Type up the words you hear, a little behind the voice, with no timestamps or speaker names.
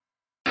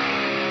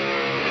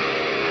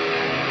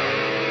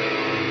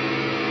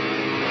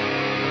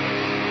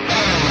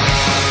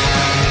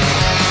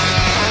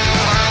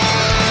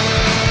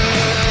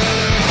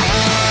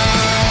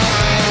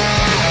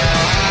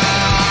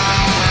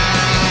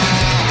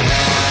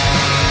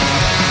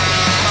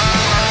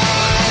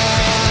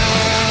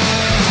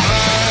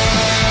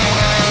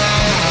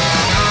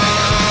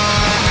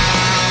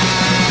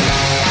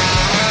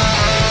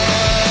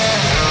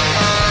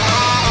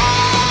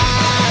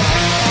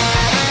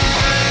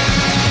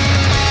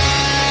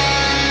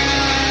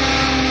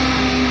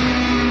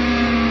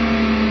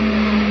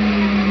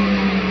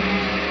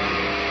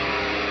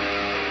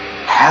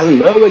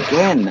Hello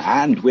again,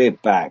 and we're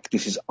back.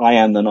 This is I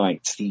Am the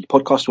Night, the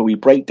podcast where we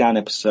break down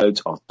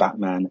episodes of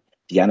Batman,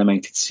 the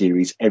animated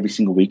series, every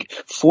single week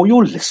for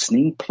your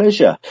listening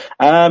pleasure.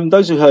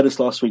 Those who heard us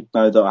last week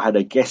know that I had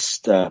a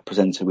guest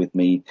presenter with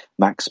me,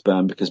 Max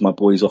Byrne, because my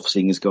boy's off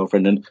seeing his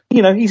girlfriend, and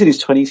he's in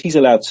his 20s. He's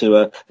allowed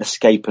to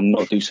escape and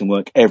not do some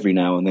work every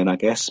now and then, I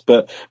guess.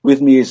 But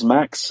with me is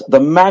Max,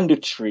 the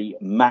mandatory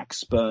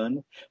Max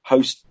Byrne,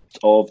 host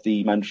of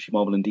the mandatory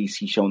Marvel and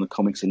DC show on the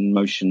Comics in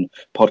Motion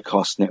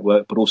podcast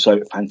network, but also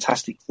a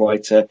fantastic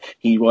writer.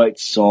 He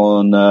writes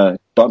on Dark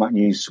Knight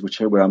News,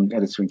 where I'm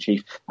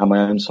editor-in-chief, and my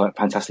own site,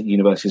 Fantastic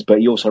Universes, but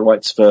he also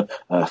writes for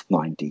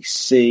Earth-9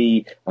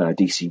 DC,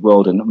 DC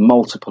World, and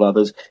multiple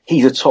others.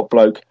 He's a top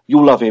bloke.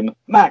 You'll love him.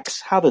 Max,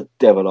 how the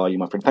devil are you,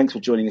 my friend? Thanks for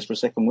joining us for a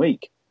second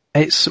week.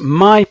 It's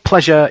my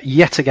pleasure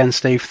yet again,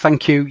 Steve.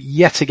 Thank you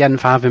yet again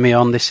for having me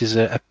on. This is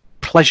a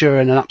pleasure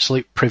and an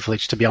absolute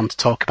privilege to be on to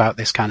talk about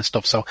this kind of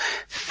stuff. So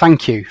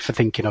thank you for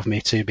thinking of me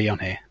to be on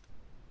here.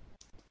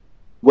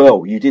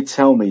 Well, you did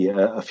tell me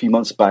a few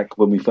months back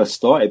when we first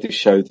started this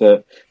show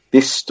that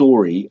this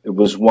story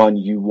was one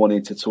you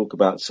wanted to talk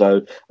about.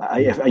 So are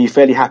you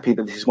fairly happy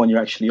that this is one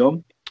you're actually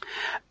on?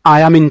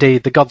 I am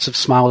indeed. The gods have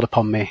smiled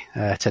upon me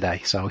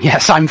today. So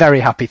yes, I'm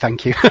very happy.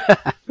 Thank you.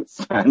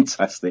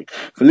 Fantastic.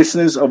 For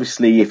listeners,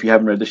 obviously, if you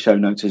haven't read the show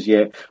notes as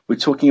yet, we're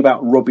talking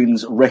about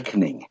Robin's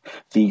Reckoning,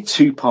 the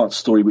two-part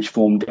story which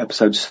formed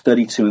episodes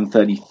 32 and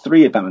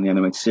 33 of Batman the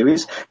Animated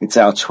Series. It's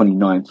our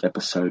 29th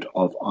episode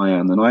of I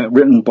Am the Night,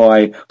 written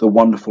by the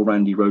wonderful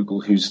Randy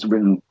Rogel, who's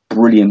written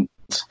brilliant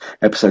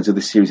episodes of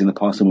this series in the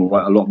past and will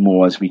write a lot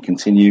more as we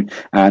continue,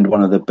 and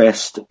one of the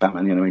best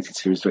Batman the Animated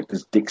Series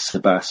directors, Dick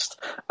Sebast.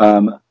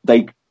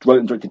 They wrote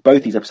and directed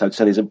both these episodes,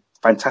 so there's a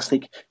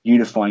fantastic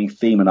unifying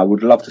theme, and I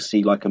would love to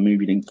see like a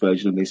movie-length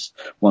version of this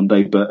one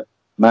day. But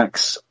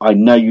Max, I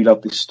know you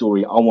love this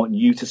story. I want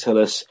you to tell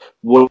us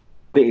what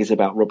it is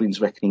about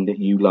Robin's Reckoning that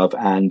you love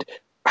and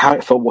how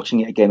it felt watching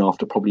it again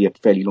after probably a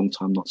fairly long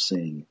time not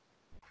seeing.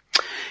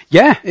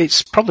 Yeah,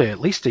 it's probably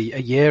at least a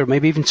year,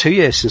 maybe even 2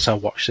 years since I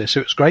watched this, so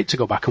it was great to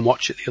go back and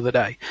watch it the other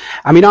day.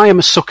 I mean, I am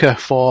a sucker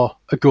for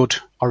a good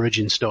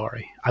origin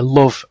story. I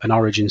love an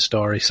origin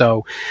story.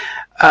 So,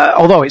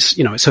 although it's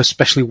a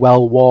especially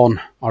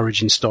well-worn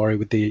origin story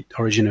with the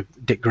origin of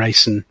Dick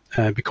Grayson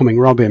becoming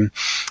Robin,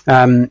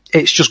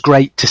 it's just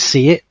great to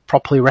see it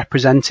properly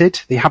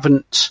represented. They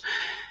haven't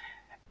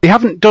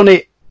done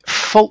it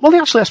full. Well,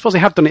 I suppose they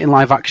have done it in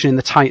live action in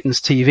the Titans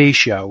TV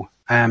show.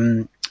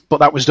 But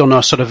that was done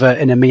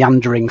in a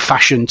meandering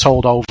fashion,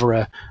 told over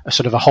a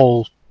sort of a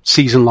whole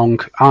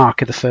season-long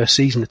arc of the first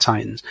season of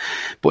Titans.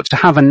 But to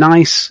have a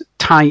nice,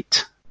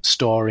 tight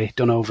story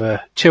done over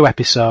 2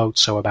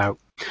 episodes, so about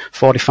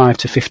 45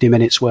 to 50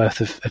 minutes worth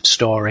of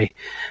story,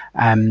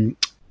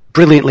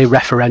 brilliantly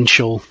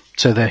referential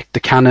to the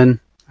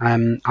canon,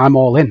 I'm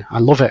all in. I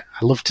love it.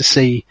 I love to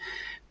see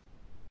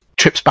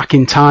trips back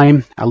in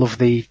time. I love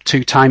the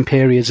 2 time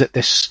periods that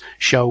this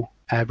show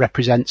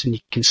represents, and you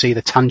can see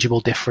the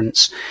tangible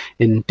difference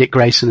in Dick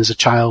Grayson as a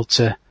child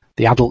to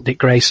the adult Dick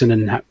Grayson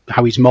and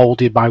how he's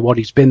moulded by what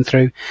he's been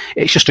through.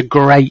 It's just a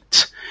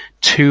great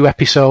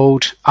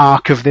 2-episode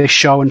arc of this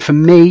show, and for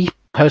me,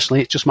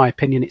 personally, it's just my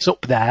opinion, it's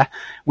up there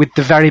with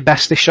the very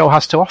best this show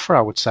has to offer,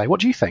 I would say. What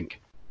do you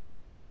think?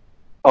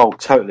 Oh,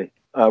 totally.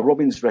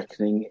 Robin's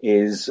Reckoning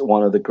is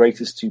one of the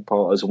greatest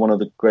 2-parters, one of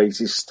the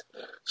greatest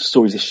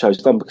stories this show's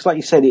done, because like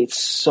you said,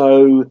 it's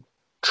so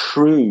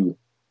true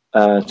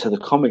to the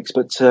comics,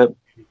 but to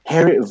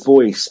hear it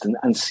voiced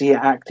and see it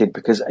acted,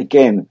 because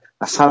again,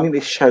 that's something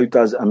this show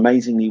does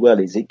amazingly well,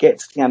 is it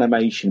gets the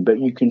animation, but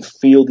you can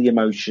feel the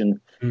emotion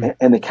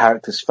in the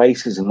characters'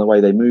 faces and the way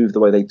they move, the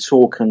way they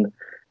talk, and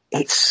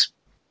it's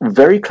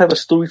very clever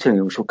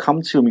storytelling, which we'll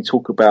come to when we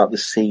talk about the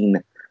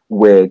scene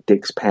where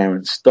Dick's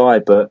parents die.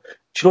 But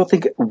do you not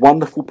think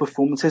wonderful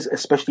performances,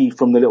 especially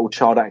from the little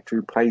child actor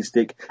who plays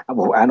Dick,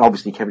 and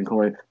obviously Kevin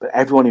Conroy, but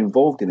everyone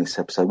involved in this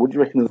episode? What do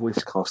you reckon of the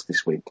voice cast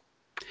this week?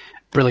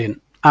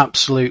 Brilliant.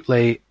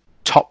 Absolutely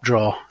top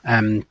draw.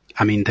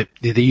 I mean,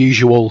 the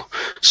usual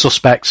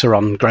suspects are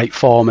on great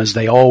form, as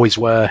they always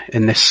were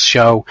in this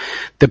show.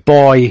 The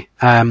boy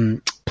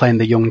playing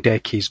the young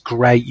Dick is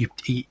great.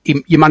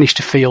 You manage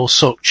to feel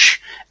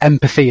such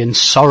empathy and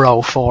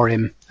sorrow for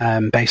him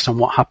based on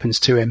what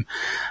happens to him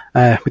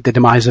with the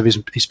demise of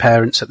his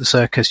parents at the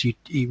circus.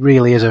 He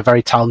really is a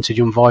very talented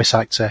young voice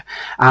actor.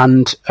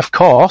 And of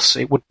course,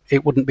 it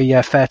wouldn't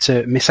be fair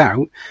to miss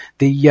out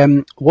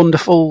the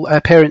wonderful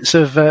appearance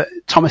of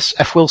Thomas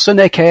F. Wilson,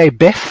 aka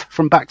Biff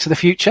from Back to the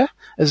Future,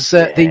 as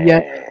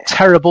the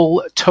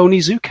terrible Tony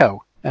Zuko,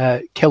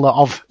 killer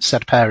of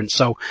said parents.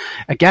 So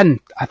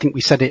again, I think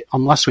we said it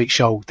on last week's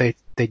show, the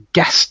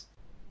guest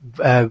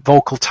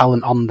vocal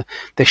talent on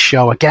this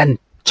show, again,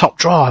 top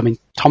draw. I mean,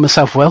 Thomas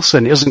F.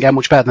 Wilson, it doesn't get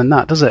much better than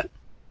that, does it?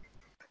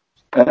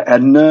 A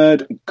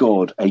nerd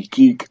god, a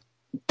geek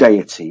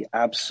deity,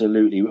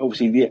 absolutely.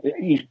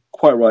 Obviously,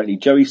 quite rightly,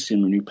 Joey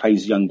Simon, who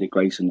plays young Dick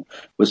Grayson,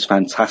 was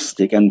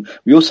fantastic. And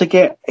we also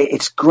get,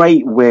 it's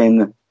great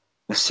when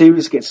a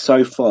series gets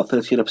so far,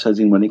 38 episodes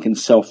in, when it can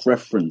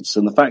self-reference,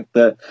 and the fact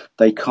that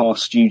they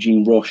cast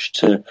Eugene Roche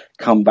to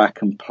come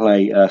back and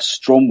play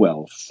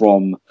Stromwell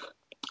from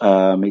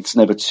It's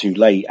Never Too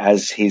Late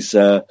as his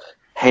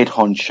head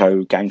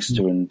honcho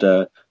gangster and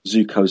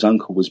Zuko's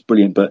uncle was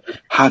brilliant. But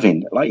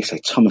having, like you say,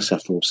 Thomas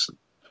F. Wilson,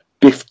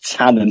 Biff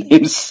Tannen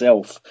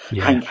himself,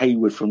 Hank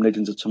Hayward from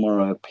Legends of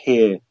Tomorrow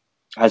appear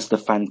as the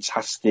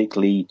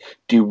fantastically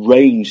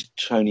deranged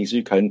Tony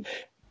Zuko. And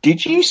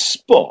did you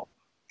spot,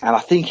 and I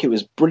think it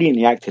was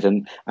brilliantly acted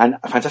and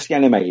fantastically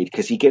animated,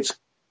 because he gets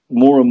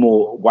more and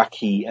more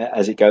wacky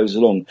as it goes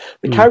along.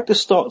 The character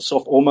starts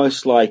off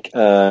almost like,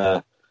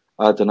 I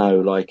don't know,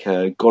 like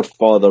a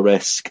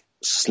Godfather-esque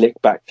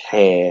slick back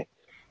hair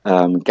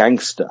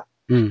gangster.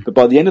 But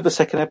by the end of the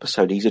second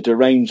episode, he's a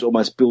deranged,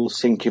 almost Bill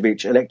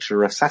Sienkiewicz,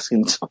 Electra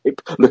assassin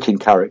type looking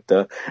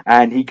character.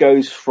 And he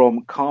goes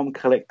from calm,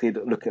 collected,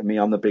 look at me,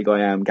 I'm the big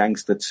I am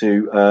gangster,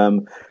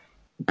 to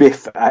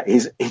Biff at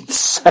his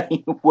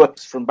insane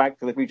works from Back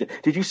to the Future.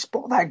 Did you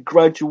spot that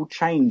gradual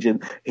change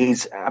and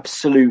his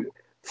absolute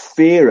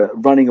fear at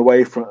running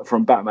away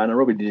from Batman and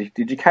Robin?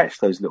 Did you catch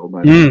those little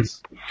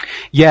moments?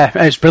 Yeah,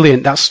 it's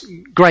brilliant. That's a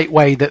great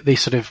way that they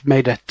sort of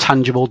made a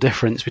tangible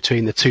difference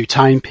between the two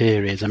time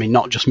periods. I mean,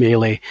 not just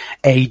merely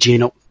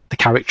aging up the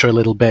character a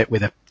little bit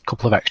with a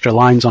couple of extra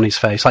lines on his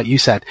face. Like you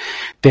said,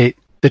 the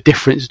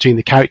difference between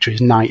the character is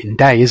night and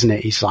day, isn't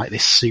it? He's like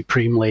this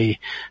supremely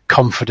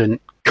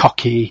confident,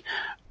 cocky,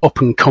 up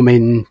and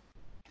coming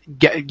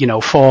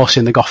force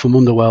in the Gotham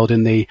underworld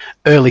in the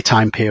early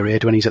time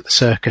period when he's at the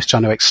circus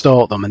trying to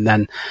extort them. And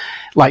then,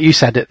 like you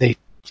said, at the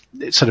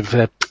sort of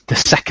the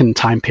second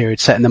time period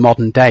set in the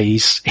modern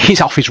days,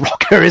 he's off his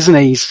rocker, isn't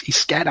he? He's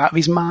scared out of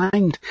his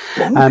mind.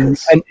 And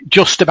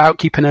just about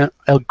keeping a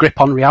grip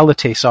on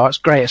reality. So it's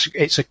great.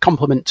 It's a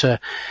compliment to,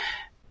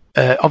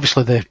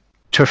 obviously the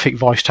terrific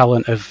voice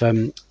talent of,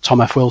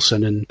 Tom F.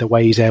 Wilson, and the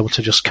way he's able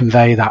to just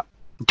convey that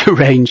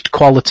deranged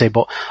quality,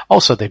 but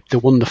also the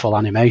wonderful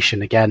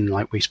animation, again,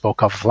 like we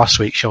spoke of last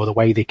week's show, the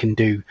way they can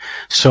do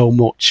so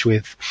much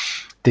with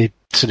the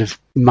sort of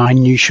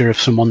minutiae of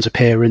someone's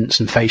appearance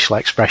and facial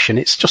expression.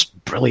 It's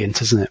just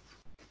brilliant, isn't it?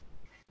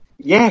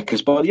 Yeah,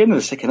 because by the end of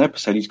the second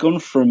episode, he's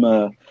gone from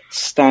a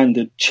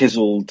standard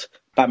chiseled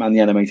Batman the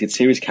Animated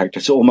Series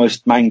character to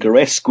almost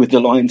manga-esque with the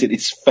lines in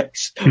his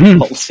face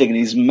pulsing and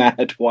his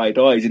mad wide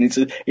eyes, and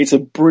it's a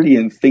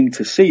brilliant thing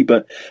to see.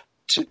 But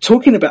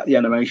talking about the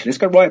animation, let's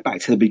go right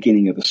back to the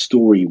beginning of the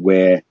story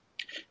where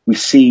we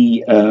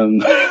see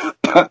Batman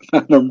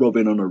and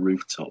Robin on a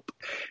rooftop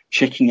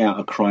checking out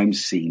a crime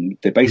scene.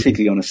 They're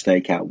basically on a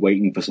stakeout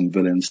waiting for some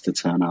villains to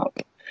turn up.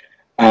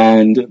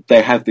 And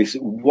they have this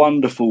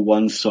wonderful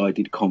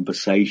one-sided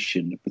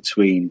conversation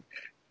between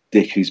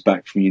Dick, who's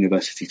back from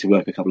university to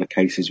work a couple of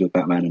cases with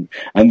Batman.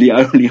 And the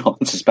only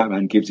answers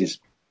Batman gives is,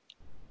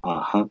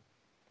 yeah.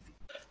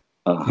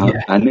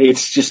 And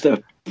it's just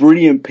a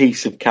brilliant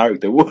piece of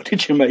character. What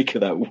did you make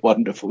of that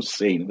wonderful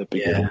scene at the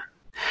beginning? Yeah.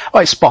 Oh,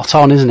 it's spot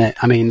on, isn't it?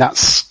 I mean,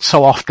 that's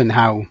so often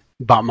how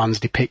Batman's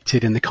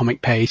depicted in the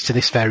comic page to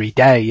this very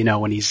day,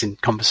 when he's in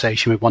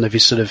conversation with one of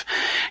his sort of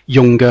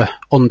younger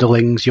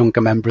underlings,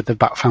 younger member of the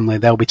Bat family.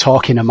 They'll be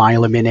talking a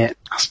mile a minute,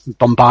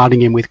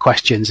 bombarding him with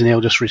questions, and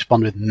he'll just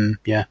respond with,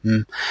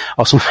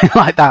 or something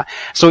like that.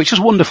 So it's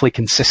just wonderfully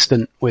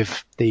consistent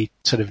with the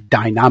sort of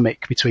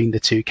dynamic between the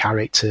two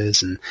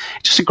characters, and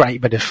just a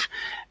great bit of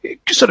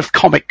sort of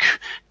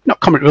not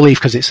comic relief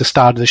because it's the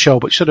start of the show,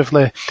 but sort of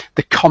the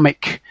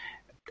comic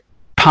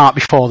part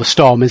before the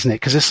storm, isn't it?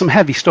 Because there's some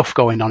heavy stuff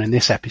going on in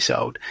this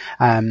episode,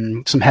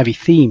 some heavy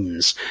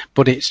themes,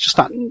 but it's just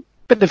that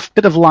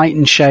bit of light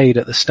and shade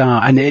at the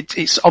start, and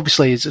it's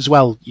obviously as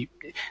well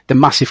the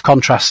massive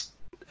contrast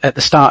at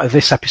the start of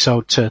this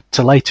episode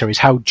to later is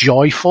how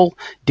joyful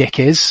Dick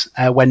is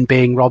when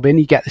being Robin.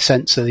 You get the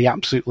sense that he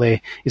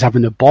absolutely is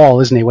having a ball,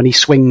 isn't he? When he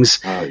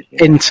swings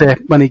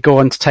when he go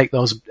on to take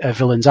those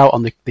villains out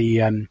on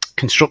the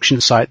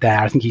construction site there,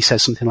 I think he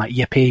says something like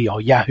yippee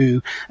or yahoo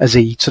as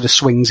he sort of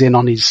swings in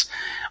on his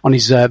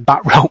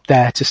bat rope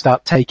there to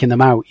start taking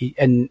them out.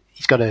 And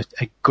he's got a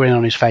grin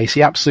on his face.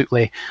 He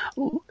absolutely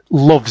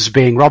loves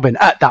being Robin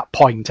at that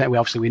point.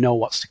 We know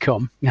what's to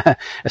come.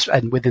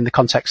 And within the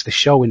context of the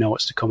show, we know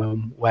what's to come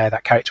and where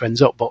that character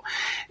ends up. But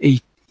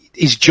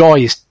his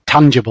joy is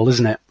tangible,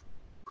 isn't it?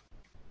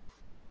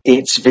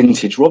 It's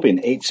vintage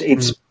Robin. It's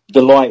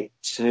the light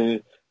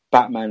to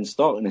Batman's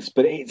darkness.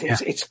 But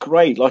it's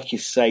great, like you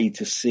say,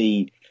 to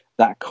see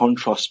that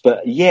contrast.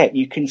 But yet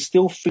you can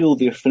still feel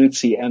the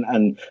affinity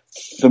and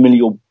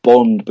familial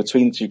bond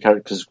between the two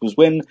characters. Because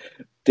when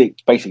Dick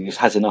basically just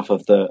has enough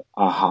of the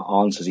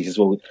answers, he says,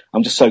 well,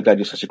 I'm just so glad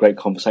you're such a great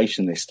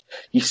conversationalist.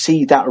 You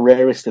see that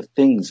rarest of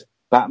things,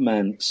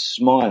 Batman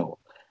smile.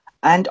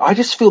 And I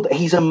just feel that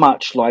he's a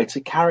much lighter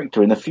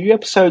character. In the few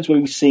episodes where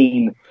we've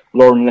seen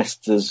Lauren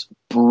Lester's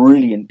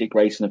brilliant Dick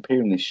Grayson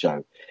appear in this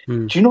show,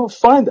 do you not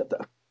find that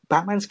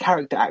Batman's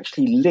character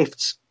actually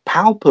lifts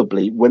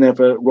palpably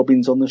whenever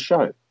Robin's on the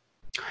show?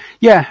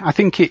 Yeah, I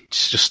think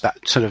it's just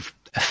that sort of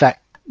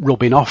effect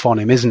rubbing off on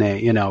him, isn't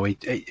it? You know,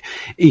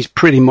 he's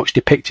pretty much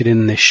depicted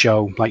in this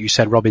show, like you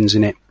said, Robin's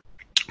in it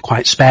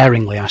quite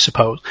sparingly, I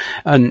suppose,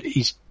 and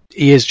he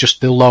is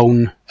just the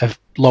lone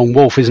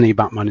wolf, isn't he,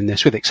 Batman, in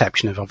this, with the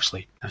exception of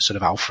obviously sort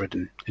of Alfred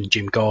and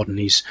Jim Gordon.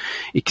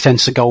 He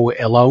tends to go it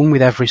alone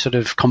with every sort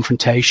of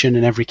confrontation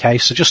in every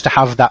case. So just to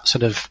have that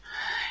sort of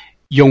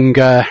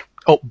younger,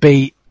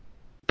 upbeat,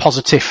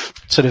 positive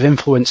sort of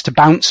influence to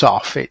bounce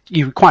off,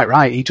 you're quite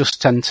right. He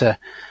just tend to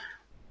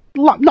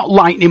not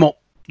lighten him up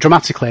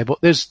dramatically,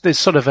 but there's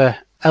sort of a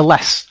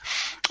less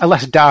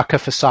darker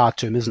facade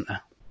to him, isn't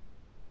there?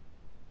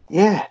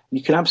 Yeah,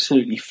 you can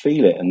absolutely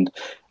feel it. And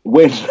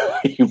when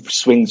he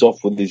swings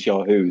off with his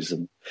yahoos,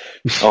 and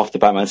after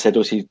Batman said,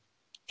 "Oh, you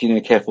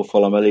know, careful,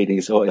 follow my lead," and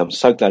he says, "Oh, I'm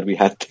so glad we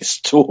had this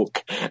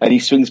talk," and he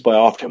swings by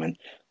after him, and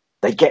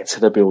they get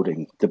to the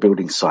building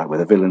site where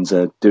the villains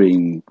are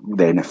doing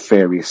their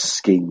nefarious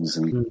schemes,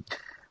 and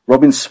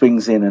Robin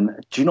swings in,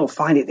 and do you not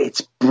find it?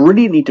 It's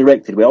brilliantly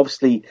directed. Where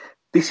obviously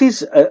this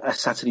is a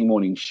Saturday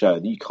morning show.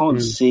 You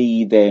can't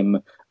see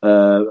them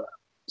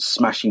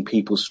smashing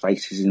people's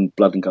faces in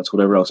blood and guts,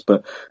 whatever else.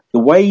 But the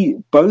way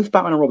both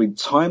Batman and Robin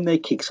time their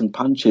kicks and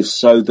punches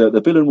so that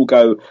the villain will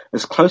go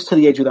as close to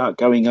the edge without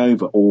going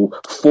over, or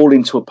fall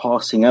into a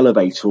passing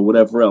elevator or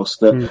whatever else,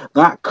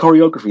 that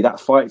choreography, that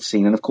fight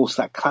scene, and of course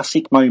that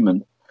classic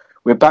moment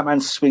where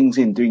Batman swings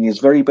in doing his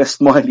very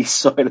best Miley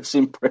Cyrus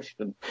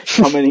impression,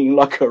 coming in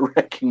like a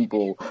wrecking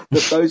ball,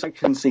 that those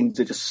action scenes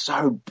are just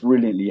so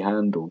brilliantly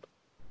handled.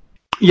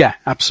 Yeah,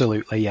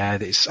 absolutely. Yeah,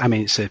 it's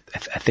a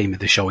theme of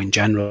the show in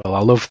general.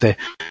 I love the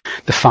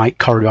fight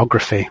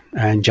choreography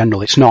in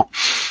general. It's not,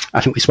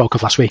 I think we spoke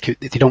of last week,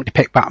 they don't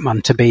depict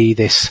Batman to be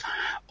this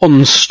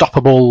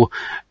unstoppable,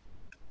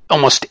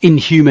 almost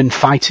inhuman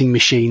fighting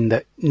machine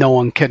that no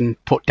one can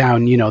put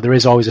down. You know, there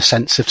is always a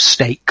sense of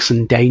stakes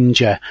and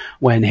danger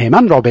when him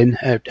and Robin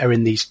are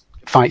in these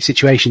fight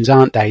situations,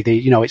 aren't they?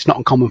 It's not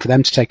uncommon for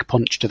them to take a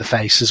punch to the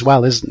face as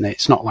well, isn't it?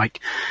 It's not like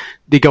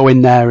they go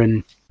in there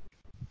and,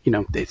 you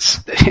know, it's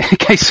a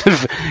case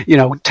of, you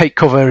know, take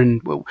cover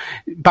and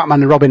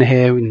Batman and Robin are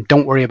here and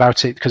don't worry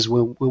about it because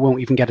we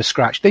won't even get a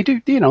scratch. They do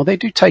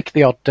take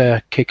the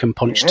odd kick and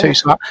punch too.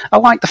 So I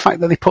like the fact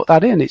that they put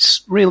that in.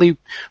 It's really,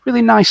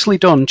 really nicely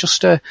done.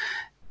 Just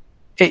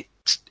it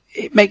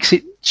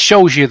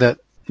shows you that,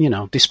 you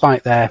know,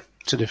 despite their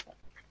sort of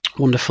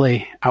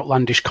wonderfully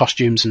outlandish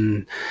costumes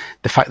and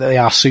the fact that they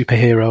are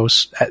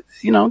superheroes,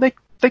 you know, they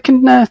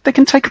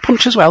can take a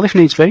punch as well if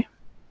needs be.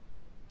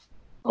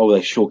 Oh,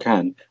 they sure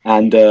can.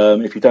 And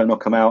if you don't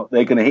knock them out,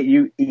 they're going to hit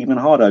you even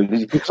harder.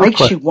 It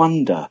makes you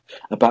wonder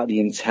about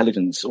the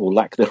intelligence or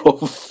lack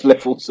thereof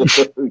levels of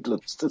the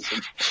hoodlums,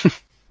 doesn't it?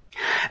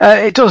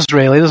 It does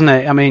really, doesn't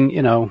it? I mean,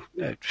 you know,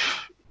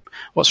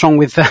 what's wrong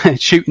with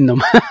shooting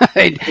them?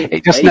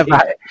 It just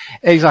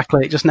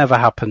it just never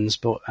happens.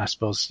 But I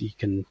suppose you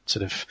can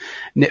sort of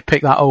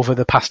nitpick that over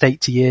the past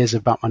 80 years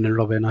of Batman and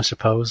Robin, I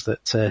suppose,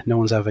 that no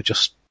one's ever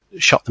just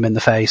shot them in the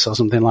face or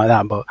something like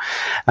that. But,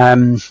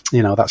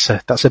 you know, that's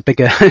a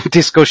bigger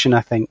discussion,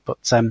 I think.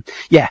 But,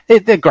 yeah,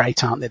 they're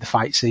great, aren't they? The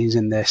fight scenes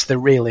in this, they're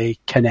really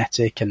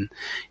kinetic and,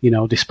 you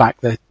know, despite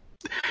the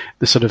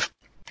sort of,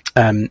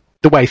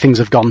 the way things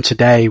have gone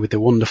today with the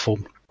wonderful,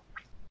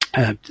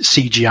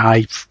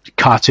 CGI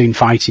cartoon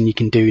fighting you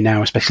can do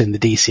now, especially in the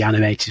DC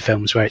animated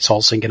films where it's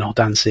all singing or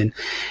dancing.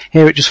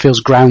 Here it just feels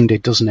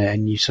grounded, doesn't it?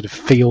 And you sort of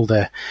feel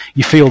the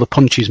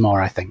punches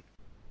more, I think.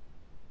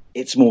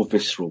 It's more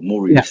visceral,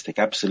 more realistic.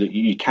 Yeah. Absolutely.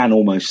 You can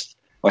almost,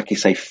 like you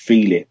say,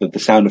 feel it, but the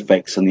sound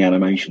effects and the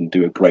animation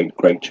do a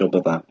great job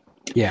of that.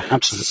 Yeah,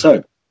 absolutely.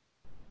 So,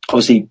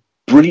 obviously,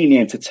 brilliantly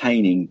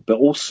entertaining, but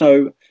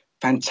also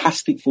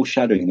fantastic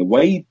foreshadowing. The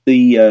way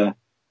the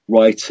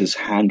writers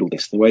handle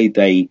this, the way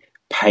they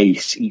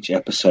pace each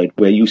episode,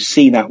 where you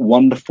see that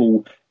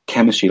wonderful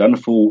chemistry,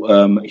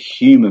 wonderful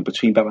humour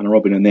between Batman and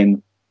Robin, and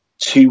then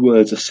two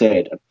words are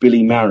said,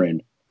 Billy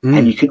Marin.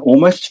 And you can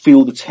almost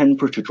feel the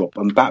temperature drop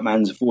on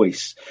Batman's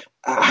voice.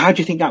 How do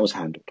you think that was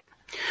handled?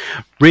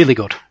 Really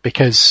good,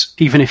 because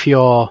even if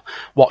you're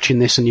watching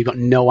this and you've got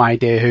no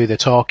idea who they're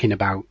talking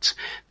about,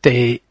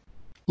 the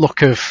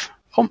look of,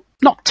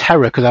 not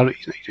terror, because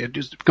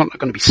he's not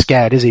going to be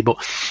scared, is he?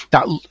 But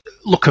that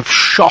look of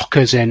shock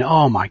as in,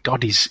 oh my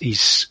God,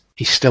 he's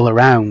still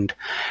around,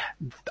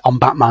 on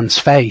Batman's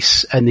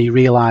face, and he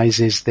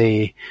realises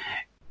the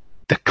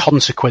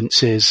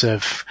consequences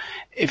of,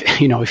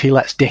 if he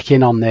lets Dick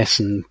in on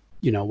this and,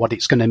 you know, what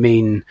it's going to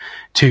mean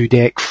to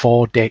Dick,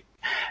 for Dick,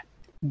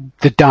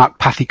 the dark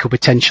path he could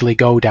potentially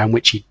go down,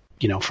 which he,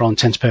 you know, for all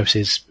intents and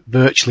purposes,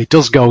 virtually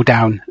does go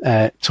down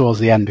towards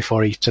the end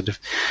before he sort of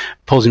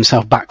pulls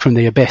himself back from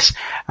the abyss.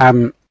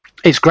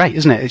 It's great,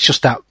 isn't it? It's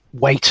just that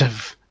weight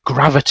of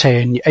gravity.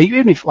 And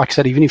even if, like I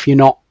said, even if you're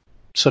not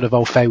sort of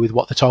au fait with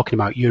what they're talking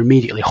about, you're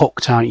immediately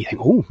hooked, aren't you? You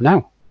think, oh,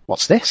 now,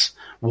 what's this?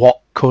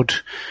 What could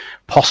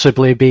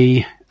possibly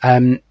be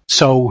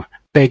so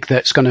big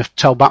that's going to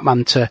tell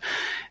Batman to,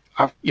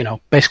 you know,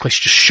 basically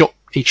just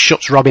he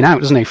shuts Robin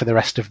out, doesn't he, for the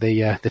rest of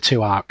the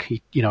 2 arc.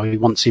 He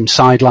wants him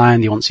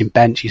sidelined, he wants him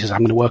benched. He says, "I'm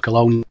going to work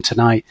alone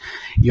tonight.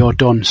 You're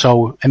done."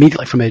 So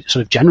immediately, from a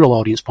sort of general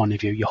audience point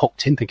of view, you're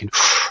hooked in, thinking,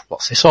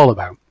 "What's this all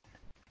about?"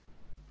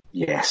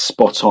 Yeah,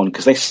 spot on.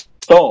 Because they start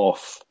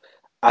off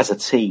as a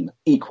team,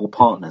 equal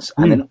partners,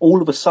 and then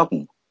all of a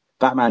sudden,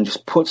 Batman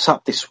just puts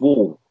up this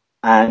wall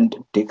and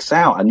Dick's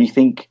out, and you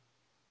think,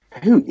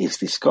 who is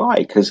this guy?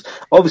 Because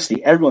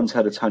obviously everyone's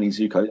heard of Tony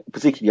Zuko,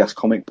 particularly us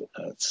comic book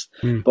nerds.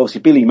 But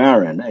obviously Billy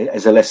Marin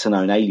is a lesser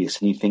known alias,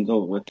 and you think,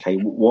 oh, okay,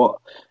 what?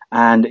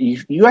 And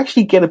you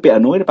actually get a bit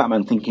annoyed at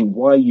Batman, thinking,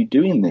 why are you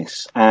doing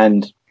this?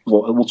 And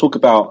we'll talk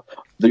about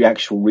the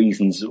actual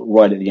reasons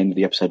right at the end of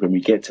the episode when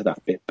we get to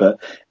that bit. But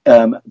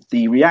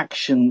the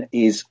reaction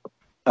is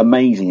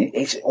amazing.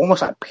 It's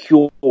almost like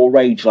pure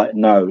rage, like,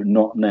 no,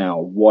 not now.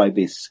 Why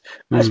this?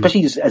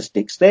 Especially as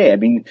Dick's there. I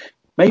mean,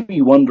 maybe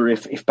you wonder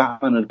if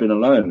Batman had been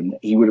alone,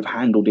 he would have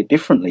handled it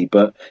differently.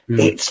 But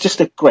it's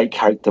just a great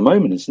character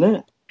moment, isn't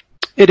it?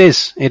 It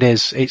is.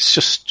 It's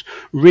just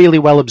really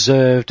well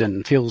observed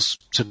and feels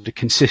sort of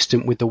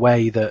consistent with the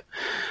way that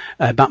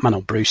Batman,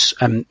 or Bruce,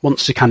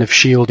 wants to kind of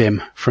shield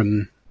him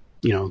from,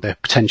 the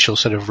potential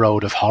sort of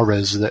road of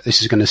horrors that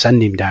this is going to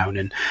send him down,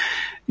 and,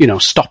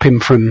 stop him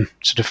from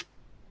sort of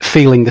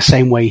feeling the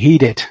same way he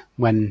did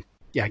when,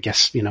 I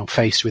guess,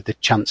 faced with the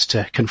chance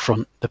to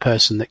confront the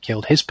person that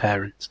killed his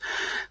parents.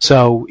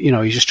 So,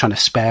 he's just trying to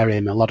spare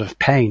him a lot of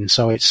pain.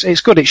 So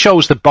it's good. It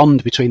shows the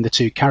bond between the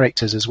two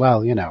characters as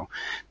well,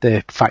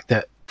 the fact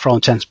that for all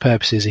intents and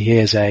purposes, he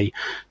is a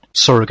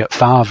surrogate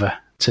father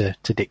to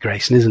Dick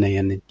Grayson, isn't he?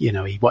 And, he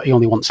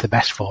only wants the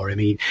best for him.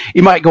 He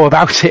might go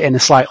about it in a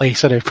slightly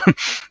sort of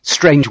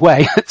strange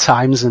way at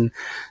times, and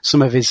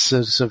some of his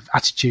sort of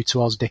attitude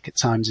towards Dick at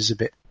times is a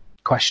bit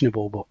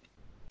questionable, but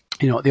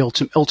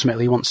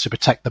ultimately he wants to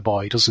protect the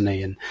boy, doesn't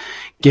he, and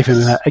give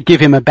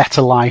him a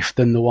better life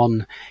than the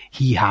one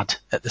he had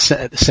at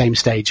the same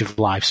stage of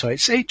life. So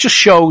it just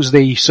shows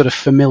the sort of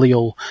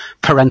familial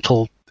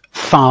parental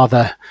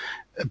father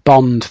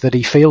bond that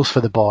he feels for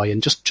the boy,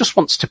 and just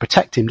wants to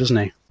protect him, doesn't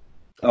he?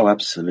 Oh,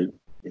 absolutely.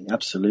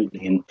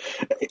 And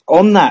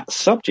on that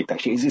subject,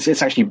 actually,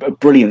 it's actually a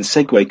brilliant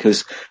segue,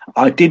 because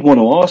I did want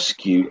to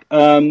ask you,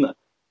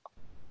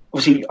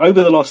 obviously,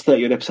 over the last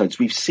 30 odd episodes,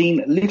 we've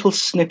seen little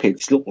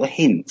snippets, little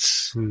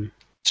hints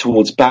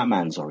towards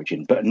Batman's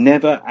origin, but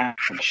never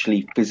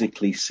actually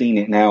physically seen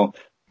it. Now,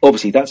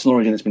 obviously, that's an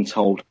origin that's been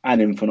told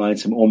ad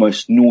infinitum,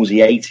 almost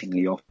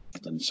nauseatingly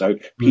often, so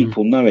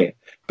people know it.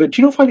 But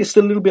do you not find it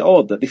still a little bit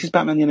odd that this is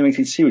Batman the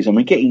Animated Series, and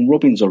we're getting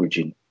Robin's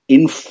origin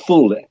in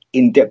full,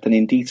 in depth and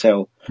in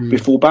detail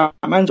before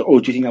Batman's,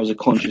 or do you think that was a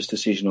conscious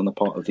decision on the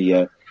part of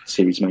the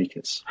series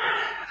makers?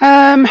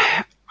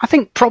 I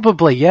think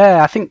probably,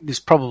 yeah. I think there's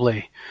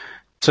probably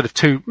sort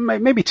of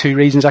maybe two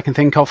reasons I can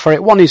think of for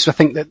it. One is, I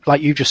think that,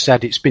 like you just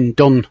said, it's been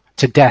done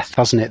to death,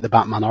 hasn't it? The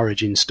Batman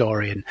origin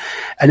story, and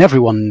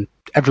everyone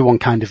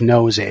kind of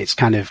knows it. It's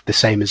kind of the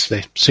same as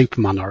the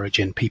Superman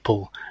origin.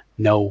 People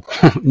know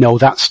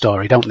that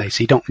story, don't they?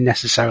 So you don't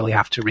necessarily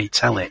have to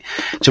retell it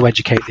to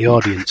educate the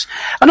audience.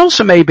 And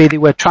also maybe they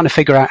were trying to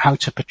figure out how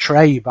to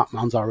portray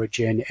Batman's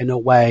origin in a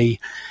way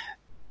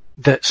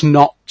that's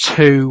not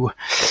too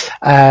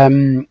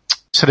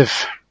sort of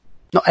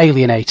not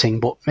alienating,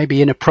 but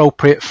maybe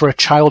inappropriate for a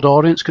child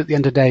audience, because at the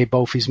end of the day,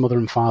 both his mother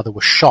and father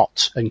were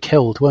shot and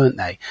killed, weren't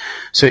they?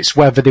 So it's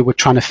whether they were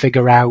trying to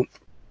figure out,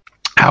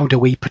 how do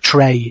we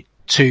portray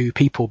two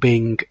people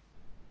being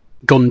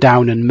gunned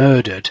down and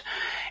murdered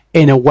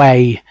in a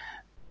way,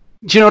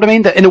 do you know what I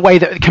mean? That in a way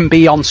that can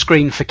be on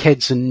screen for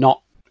kids and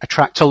not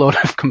attract a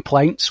lot of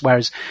complaints.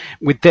 Whereas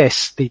with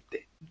this,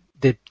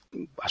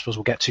 I suppose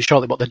we'll get to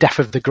shortly, but the death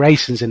of the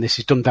Graysons in this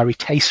is done very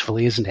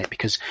tastefully, isn't it?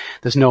 Because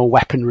there's no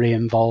weaponry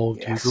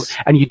involved, yes.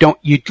 And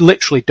you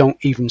literally don't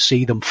even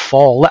see them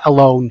fall, let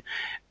alone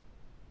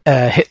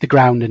hit the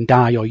ground and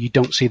die, or you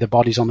don't see the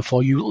bodies on the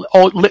floor.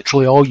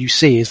 Literally all you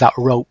see is that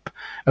rope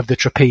of the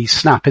trapeze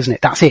snap, isn't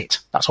it? That's it.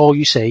 That's all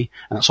you see,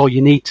 and that's all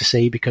you need to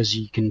see, because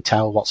you can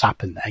tell what's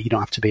happened there. You don't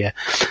have to be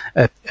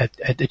a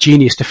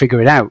genius to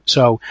figure it out.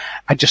 So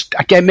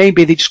again,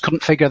 maybe they just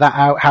couldn't figure that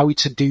out, how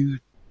to do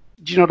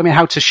you know what I mean?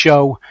 How to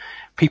show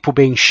people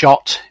being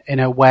shot in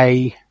a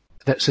way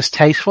that's as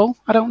tasteful.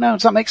 I don't know.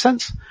 Does that make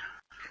sense?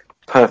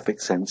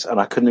 Perfect sense.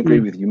 And I couldn't agree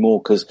with you more,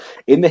 because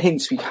in the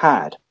hints we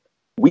had,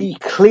 we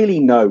clearly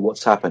know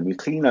what's happened. We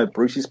clearly know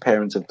Bruce's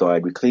parents have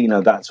died. We clearly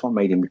know that's what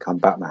made him become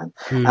Batman.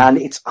 And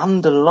it's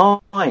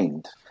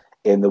underlined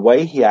in the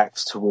way he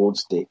acts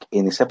towards Dick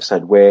in this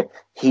episode, where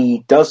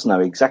he does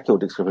know exactly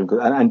what Dick's going to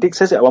do. And Dick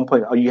says it at one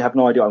point, "Oh, you have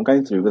no idea what I'm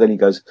going through." But then he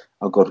goes,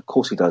 "Oh God, of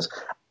course he does."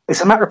 It's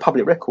a matter of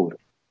public record.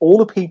 All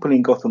the people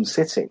in Gotham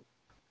City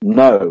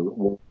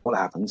know what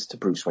happens to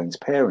Bruce Wayne's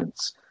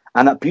parents.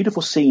 And that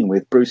beautiful scene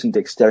with Bruce and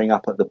Dick staring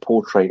up at the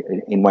portrait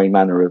in Wayne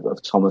Manor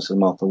of Thomas and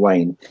Martha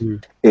Wayne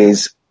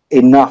is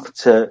enough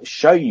to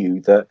show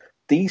you that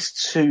these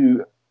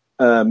two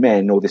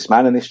men, or this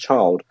man and this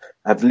child,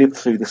 have lived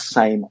through the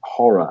same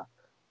horror.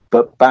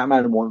 But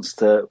Batman wants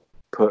to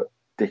put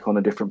Dick on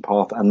a different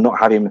path and not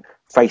have him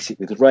face it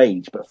with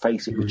rage, but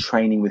face it with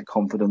training, with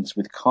confidence,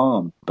 with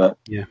calm. But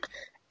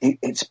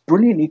it's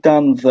brilliantly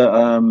done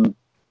that,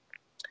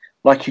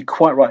 like you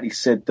quite rightly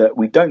said, that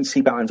we don't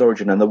see Batman's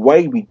origin, and the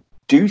way we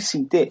do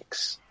see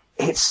Dick's,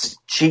 it's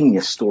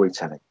genius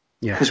storytelling.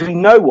 Because we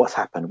know what's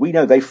happened. We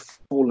know they've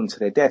fallen to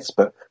their deaths,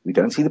 but we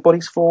don't see the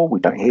bodies fall. We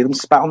don't hear them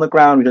spat on the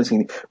ground.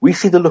 We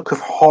see the look of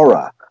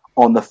horror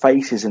on the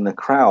faces in the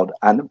crowd,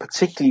 and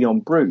particularly on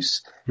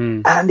Bruce.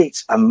 And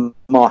it's a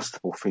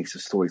masterful piece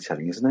of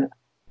storytelling, isn't it?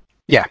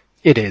 Yeah,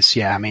 it is.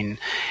 Yeah, I mean,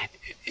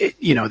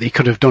 they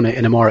could have done it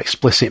in a more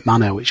explicit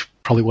manner, which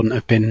probably wouldn't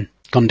have been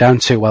gone down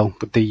too well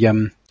with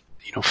the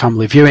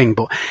family viewing.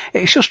 But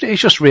it's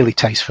just really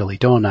tastefully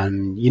done,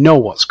 and you know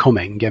what's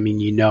coming. I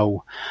mean,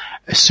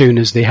 as soon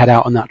as they head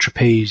out on that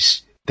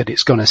trapeze, that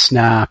it's going to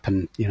snap,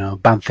 and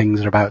bad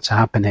things are about to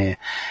happen here.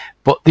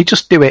 But they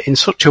just do it in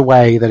such a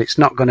way that it's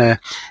not going to,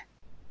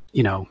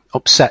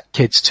 upset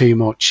kids too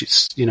much.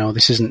 It's,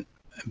 this isn't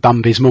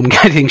Bambi's mum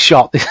getting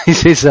shot.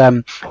 This is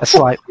a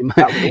slightly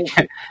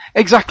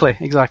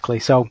exactly.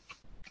 So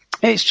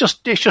it's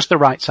just the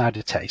right side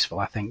of tasteful,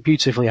 I think.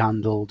 Beautifully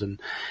handled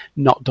and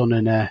not done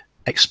in a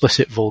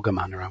explicit, vulgar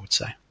manner, I would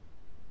say.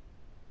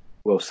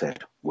 Well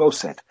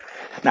said.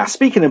 Now,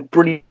 speaking of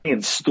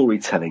brilliant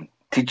storytelling,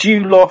 did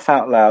you laugh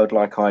out loud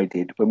like I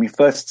did when we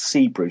first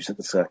see Bruce at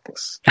the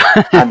circus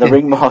and the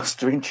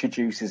ringmaster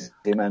introduces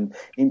him, and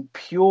in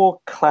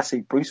pure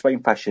classic Bruce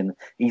Wayne fashion,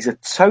 he's a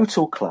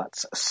total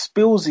klutz,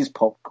 spills his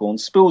popcorn,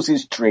 spills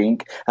his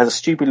drink, has a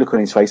stupid look on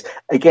his face.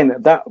 Again,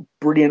 that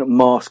brilliant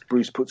mask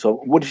Bruce puts on.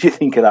 What did you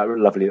think of that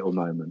lovely little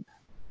moment?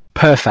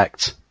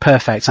 Perfect.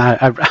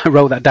 I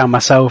wrote that down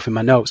myself in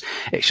my notes.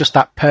 It's just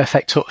that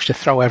perfect touch to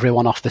throw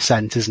everyone off the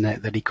scent, isn't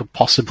it? That he could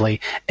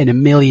possibly, in a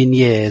million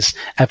years,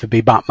 ever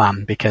be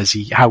Batman, because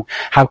how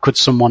could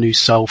someone who's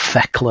so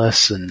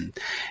feckless and,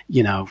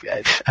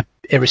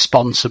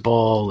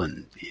 irresponsible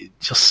and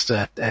just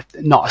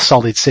not a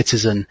solid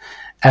citizen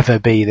ever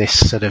be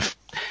this sort of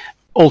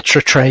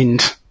ultra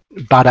trained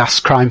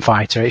badass crime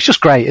fighter? It's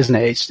just great, isn't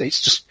it?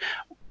 It's just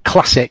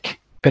classic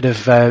bit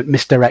of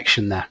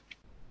misdirection there.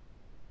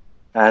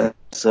 As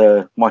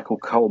Michael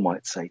Cole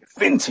might say,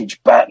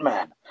 vintage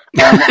Batman.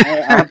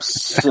 I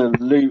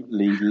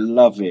absolutely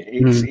love it.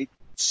 It's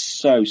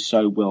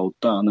so well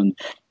done. And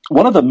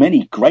one of the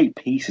many great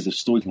pieces of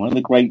storytelling, one of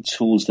the great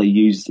tools they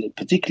used,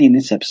 particularly in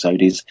this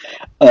episode, is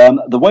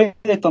the way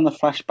they've done the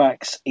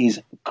flashbacks is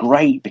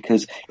great,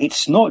 because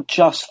it's not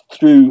just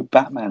through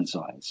Batman's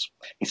eyes.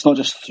 It's not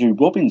just through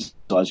Robin's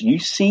eyes. You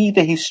see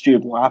the history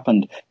of what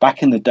happened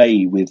back in the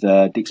day with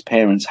Dick's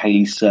parents,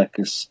 Hayley's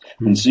Circus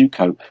and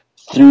Zuko,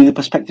 through the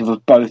perspective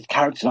of both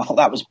characters. And I thought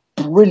that was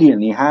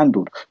brilliantly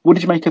handled. What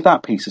did you make of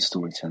that piece of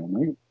storytelling,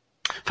 mate?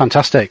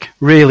 Fantastic.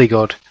 Really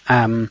good.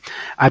 And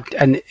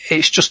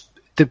it's just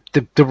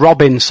the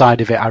Robin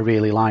side of it I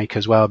really like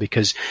as well,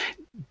 because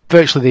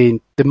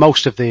virtually the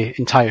most of the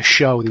entire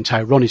show, the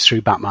entire run is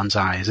through Batman's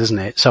eyes, isn't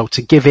it? So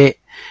to give it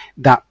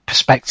that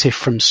perspective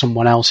from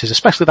someone else's,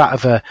 especially that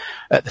of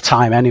at the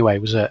time anyway,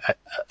 was a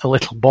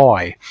little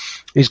boy,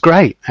 is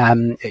great.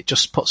 It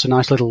just puts a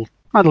nice little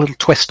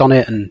twist on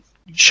it and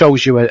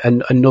shows you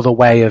another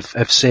way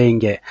of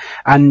seeing it.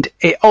 And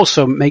it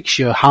also makes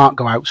your heart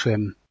go out to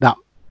him that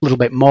little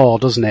bit more,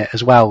 doesn't it,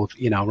 as well,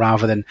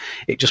 rather than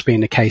it just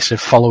being a case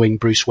of following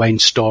Bruce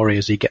Wayne's story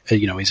as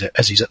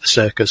as he's at the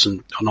circus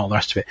and all the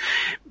rest of it.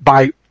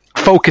 By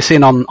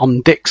focusing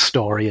on Dick's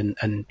story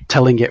and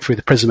telling it through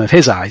the prism of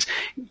his eyes,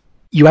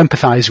 you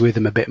empathise with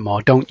him a bit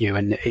more, don't you?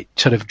 And it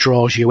sort of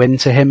draws you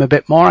into him a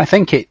bit more. I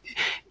think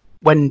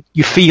when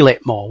you feel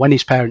it more, when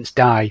his parents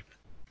die,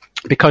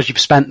 because you've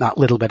spent that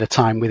little bit of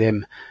time with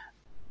him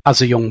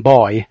as a young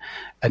boy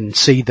and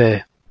see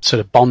the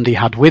sort of bond he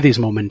had with his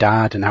mum and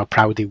dad and how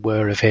proud they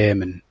were of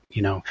him and,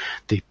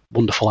 the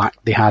wonderful act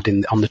they had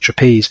on the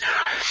trapeze,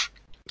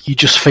 you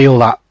just feel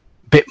that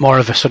bit more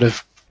of a sort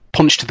of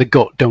punch to the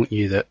gut, don't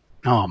you? That,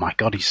 oh my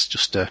God, he's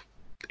just a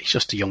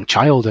young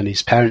child and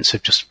his parents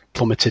have just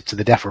plummeted to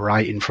the death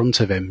right in front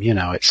of him.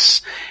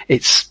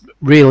 It's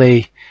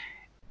really,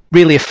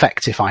 really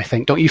effective, I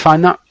think. Don't you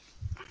find that?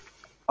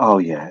 Oh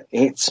yeah,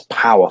 it's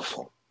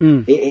powerful.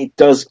 It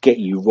does get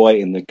you right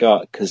in the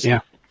gut, because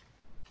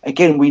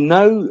again, we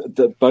know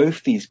that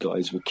both these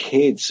guys were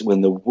kids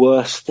when the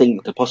worst thing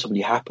that could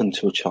possibly happen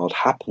to a child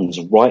happens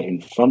right in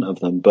front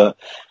of them. But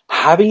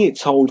having it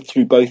told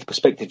through both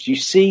perspectives, you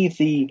see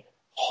the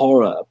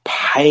horror,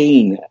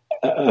 pain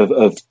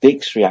of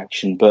Dick's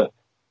reaction. But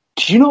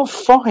do you not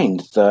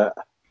find that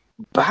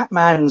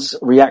Batman's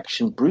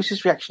reaction,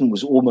 Bruce's reaction,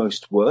 was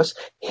almost worse?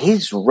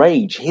 His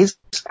rage, his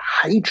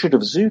hatred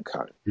of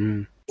Zuko,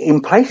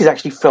 in places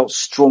actually felt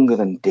stronger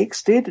than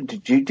Dick's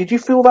did. Did you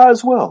feel that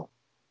as well?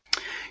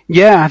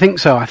 Yeah, I think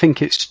so. I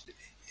think it's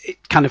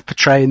kind of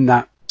portraying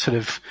that sort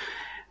of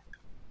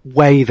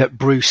way that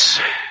Bruce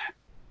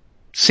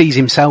sees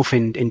himself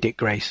in Dick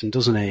Grayson,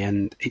 doesn't he?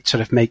 And it sort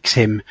of makes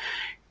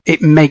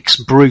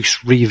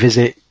Bruce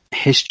revisit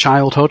his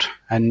childhood,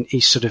 and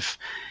he's sort of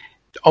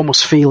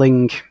almost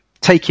feeling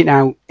taking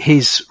out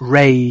his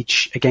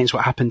rage against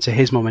what happened to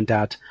his mum and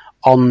dad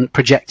on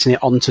projecting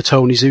it onto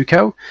Tony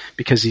Zuko,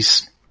 because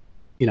he's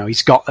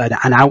got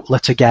an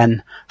outlet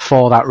again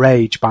for that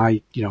rage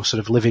by, sort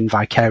of living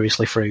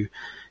vicariously through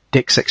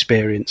Dick's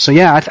experience. So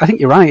yeah, I think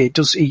you're right. It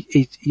does,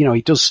 he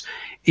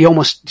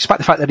almost, despite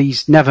the fact that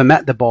he's never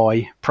met the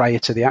boy prior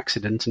to the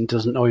accident and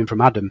doesn't know him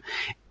from Adam,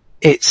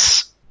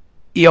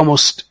 he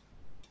almost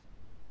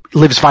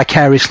lives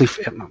vicariously,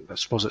 I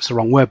suppose it's the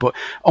wrong word, but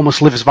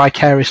almost lives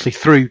vicariously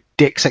through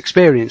Dick's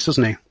experience,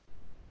 doesn't he?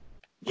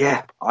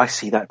 Yeah, I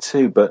see that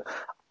too, but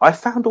I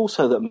found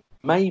also that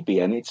maybe,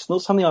 and it's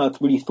not something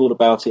I've really thought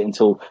about it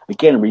until,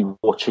 again,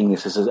 rewatching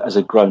this as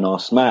a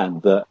grown-ass man,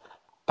 that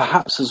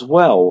perhaps as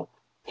well,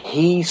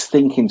 he's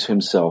thinking to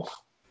himself,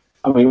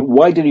 I mean,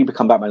 why did he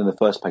become Batman in the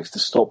first place? To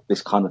stop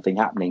this kind of thing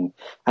happening.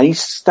 And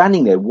he's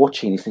standing there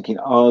watching, he's thinking,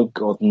 oh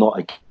God, not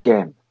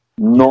again.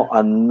 Not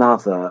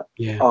another.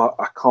 Yeah. Oh,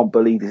 I can't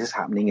believe this is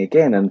happening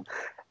again. And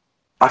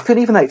I feel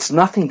even though it's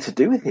nothing to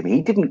do with him,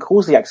 he didn't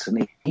cause the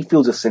accident, he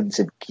feels a sense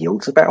of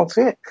guilt about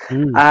it.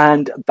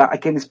 And that,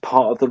 again, is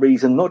part of the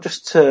reason, not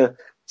just to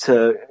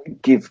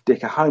give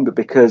Dick a home, but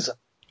because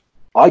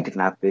I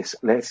didn't have this,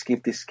 let's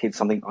give this kid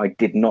something I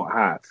did not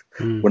have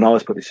when I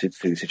was put through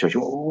the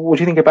situation. What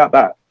do you think about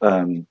that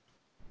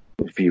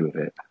view of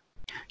it?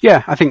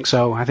 Yeah, I think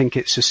so. I think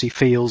it's just he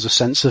feels a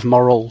sense of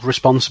moral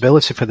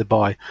responsibility for the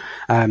boy.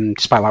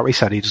 Despite, like we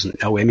said, he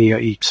doesn't know him.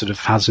 He sort of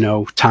has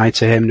no tie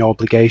to him, no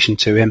obligation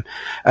to him.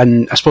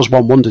 And I suppose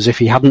one wonders, if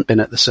he hadn't been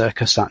at the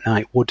circus that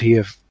night, would he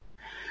have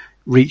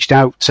reached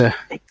out to...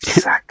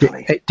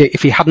 Exactly.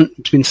 If he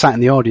hadn't been sat in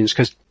the audience,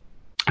 because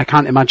I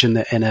can't imagine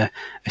that in a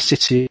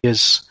city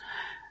as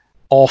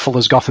awful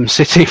as Gotham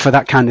City for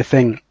that kind of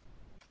thing,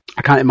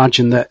 I can't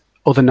imagine that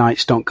other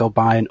nights don't go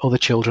by and other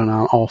children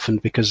aren't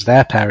orphaned because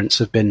their parents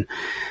have been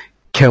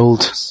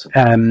killed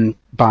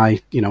by,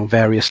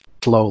 various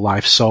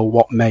lowlifes. So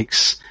what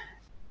makes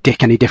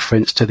Dick any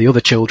difference to the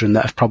other children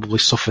that have probably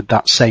suffered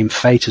that same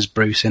fate as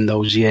Bruce in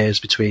those years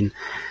between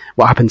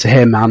what happened to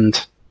him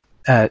and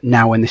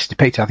now when this is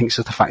depicted? I think it's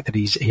just the fact that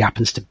he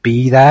happens to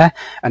be there,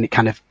 and it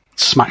kind of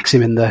smacks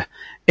him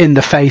in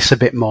the face a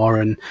bit more,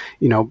 and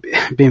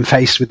being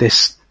faced with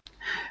this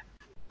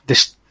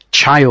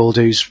child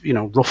who's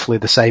roughly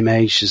the same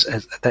age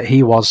as that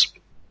he was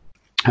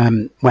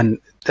when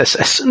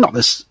not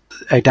this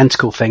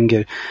identical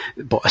thing,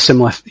 but a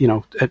similar,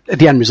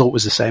 the end result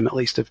was the same, at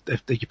least of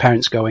your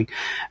parents going,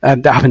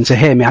 that happened to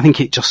him. I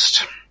think it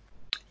just,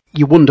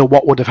 you wonder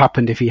what would have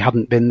happened if he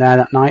hadn't been there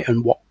that night,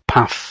 and what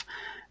path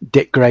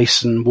Dick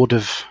Grayson would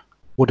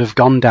have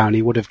gone down.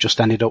 He would have just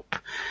ended up,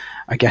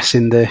 I guess,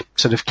 in the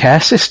sort of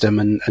care system,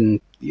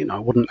 and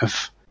wouldn't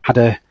have had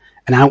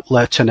an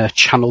outlet and a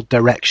channeled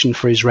direction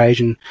for his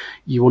rage, and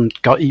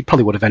he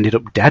probably would have ended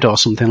up dead or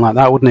something like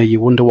that, wouldn't he?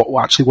 You wonder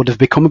what actually would have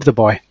become of the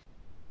boy.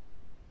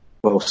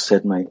 Well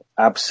said, mate.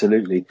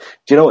 Absolutely. Do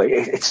you know what?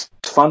 It's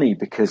funny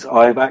because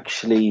I've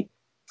actually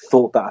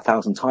thought that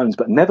 1,000 times,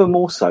 but never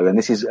more so. And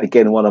this is,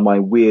 again, one of my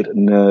weird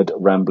nerd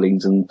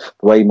ramblings and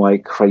the way my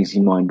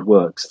crazy mind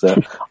works,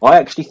 that I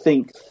actually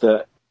think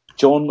that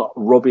John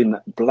Robin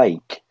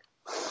Blake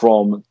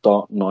from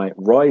Dark Knight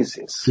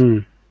Rises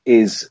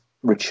is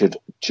Richard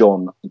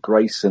John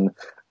Grayson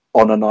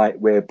on a night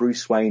where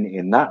Bruce Wayne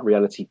in that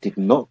reality did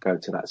not go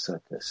to that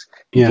circus.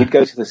 He did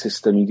go to the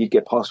system, he did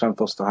get passed around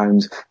foster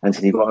homes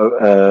until he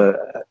got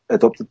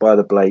adopted by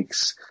the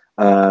Blakes.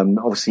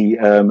 Obviously,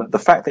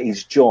 the fact that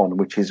he's John,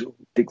 which is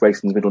Dick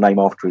Grayson's middle name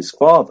after his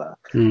father,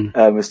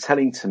 was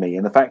telling to me,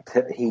 and the fact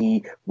that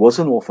he was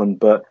an orphan,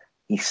 but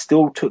he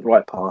still took the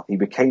right path, he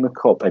became a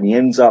cop, and he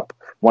ends up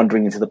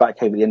wandering into the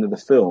Batcave at the end of the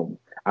film,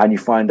 and you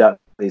find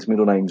out his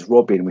middle name's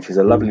Robin, which is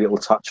a lovely little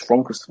touch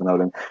from Christopher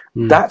Nolan.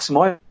 That's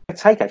my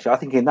take, actually. I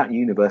think in that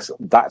universe,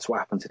 that's what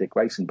happened to Dick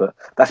Grayson, but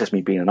that's just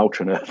me being an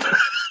ultra nerd.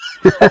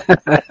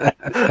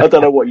 I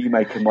don't know what you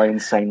make of my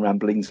insane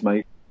ramblings,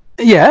 mate.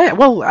 Yeah,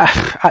 well,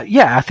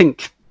 I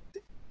think,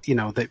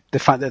 the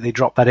fact that they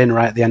dropped that in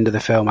right at the end of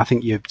the film, I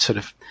think you're sort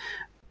of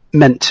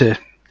meant to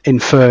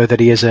infer that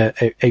he is a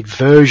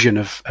version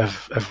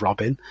of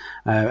Robin,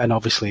 and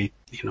obviously,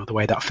 the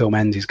way that film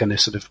ends, he's going to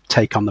sort of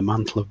take on the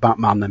mantle of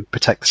Batman and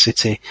protect the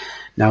city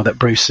now that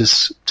Bruce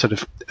has sort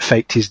of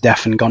faked his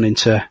death and gone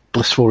into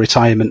blissful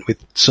retirement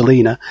with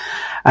Selina.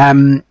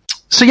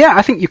 So yeah,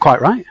 I think you're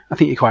quite right.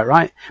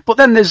 But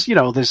then there's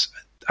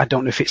I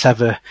don't know if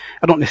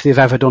they've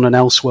ever done an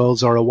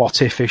Elseworlds or a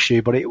What If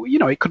issue, but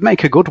it could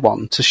make a good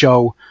one to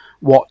show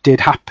what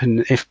did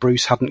happen if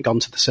Bruce hadn't gone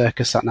to the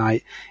circus that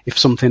night, if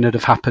something had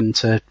have happened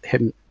to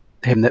him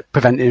that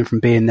prevented him from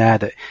being there,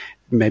 that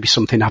maybe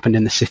something happened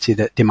in the city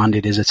that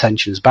demanded his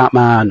attention as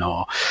Batman,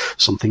 or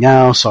something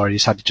else, or he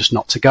decided just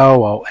not to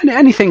go, or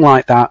anything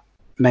like that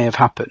may have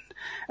happened.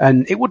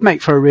 And it would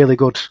make for a really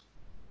good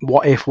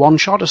What If one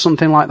shot or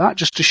something like that,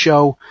 just to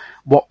show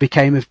what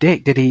became of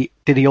Dick. Did he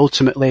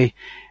ultimately,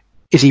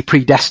 is he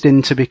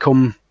predestined to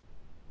become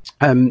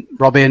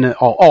Robin,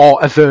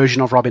 or a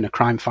version of Robin, a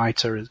crime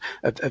fighter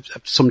of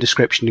some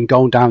description, and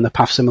going down the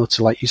path similar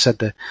to, like you said,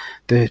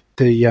 the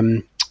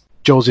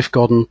Joseph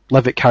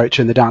Gordon-Levitt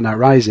character in The Dark Knight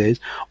Rises,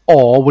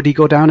 or would he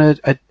go down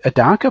a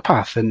darker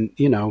path and,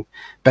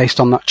 based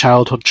on that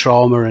childhood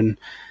trauma and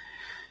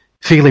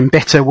feeling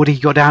bitter, would he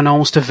go down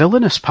almost a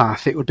villainous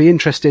path? It would be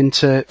interesting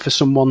for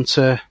someone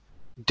to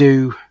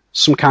do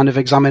some kind of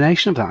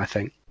examination of that, I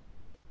think.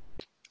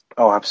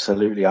 Oh,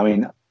 absolutely. I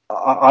mean,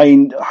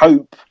 I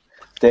hope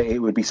that it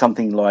would be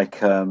something like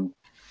the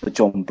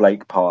John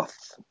Blake path,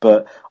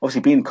 but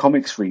obviously being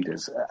comics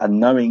readers and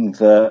knowing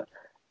that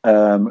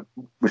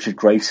Richard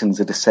Grayson's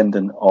a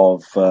descendant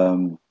of,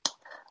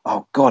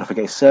 I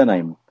forget his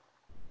surname.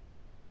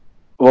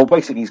 Well,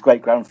 basically, his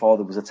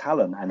great-grandfather was a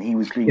Talon, and he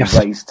was being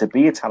raised to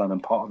be a Talon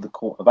and part of the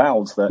Court of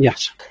Owls. That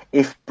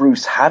if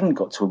Bruce hadn't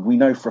got to him, we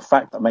know for a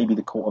fact that maybe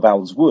the Court of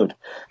Owls would.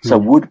 So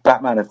would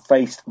Batman have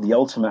faced the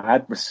ultimate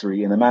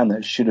adversary in a man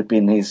that should have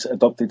been his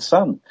adopted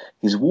son,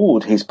 his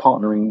ward, his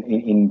partner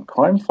in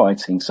crime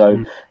fighting?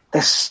 So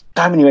there's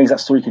so many ways that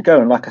story could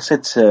go. And like I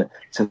said to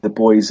the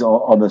boys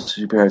on the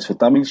Superheroes for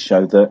Dummies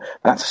show,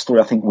 that's a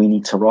story I think we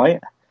need to write.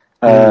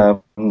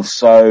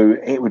 So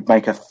it would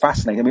make a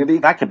fascinating. I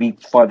mean, that could be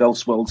Five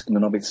Elseworlds in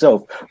and of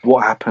itself.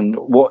 What happened?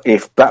 What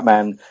if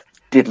Batman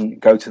didn't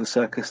go to the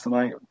circus the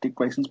night Dick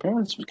Grayson's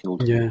parents was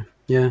killed? Yeah.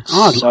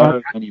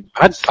 Oh,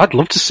 I'd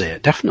love to see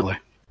it, definitely.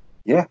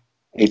 Yeah,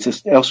 it's an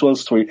Elseworlds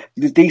story.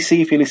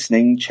 DC, if you're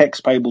listening, checks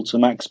payable to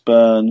Max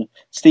Byrne,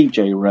 Steve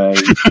J. Ray,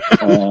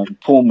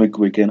 Paul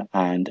McGuigan,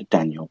 and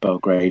Daniel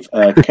Belgrave,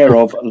 care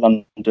of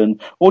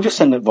London, or just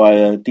send it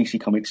via DC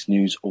Comics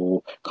News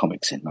or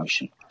Comics in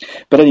Motion.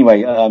 But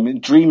anyway,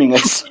 dreaming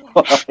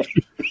aside,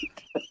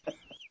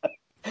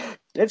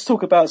 let's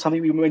talk about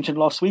something we mentioned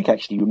last week,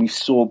 actually, when we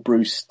saw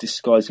Bruce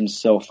disguise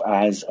himself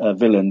as a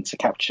villain to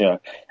capture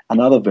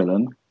another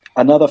villain.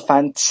 Another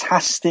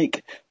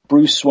fantastic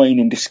Bruce Wayne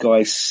in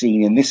disguise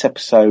scene in this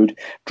episode,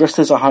 dressed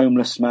as a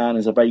homeless man,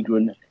 as a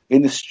vagrant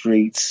in the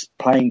streets,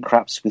 playing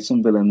craps with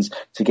some villains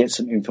to get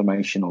some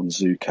information on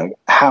Zuko.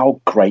 How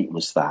great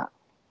was that?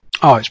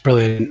 Oh, it's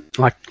brilliant.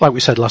 Like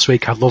we said last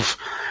week, I love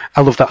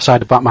that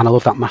side of Batman. I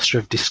love that master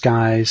of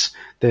disguise,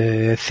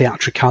 the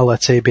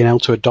theatricality, being able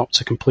to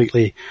adopt a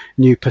completely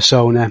new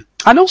persona.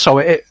 And also,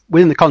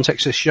 within the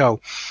context of the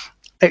show,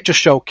 it just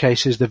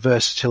showcases the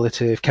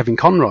versatility of Kevin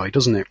Conroy,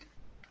 doesn't it?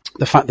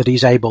 The fact that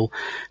he's able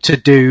to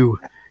do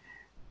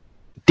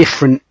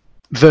different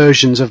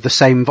versions of the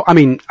same.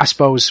 I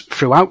suppose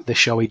throughout the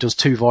show he does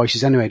two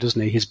voices anyway, doesn't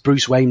he? His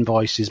Bruce Wayne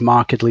voice is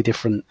markedly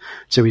different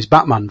to his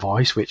Batman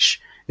voice, which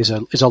is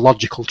a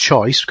logical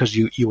choice because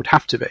you would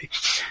have to be.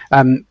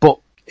 But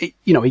it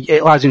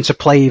allows him to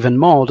play even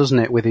more, doesn't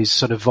it, with his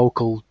sort of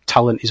vocal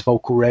talent, his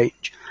vocal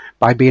range,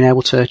 by being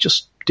able to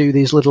just do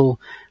these little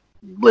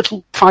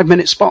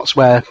 5-minute spots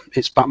where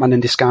it's Batman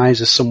in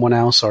disguise as someone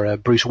else or a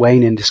Bruce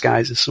Wayne in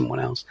disguise as someone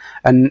else.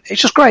 And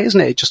it's just great,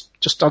 isn't it? It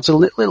just adds a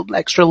little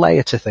extra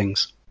layer to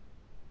things.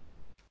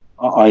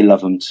 I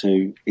love them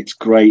too. It's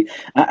great.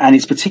 And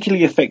it's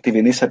particularly effective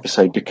in this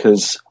episode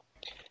because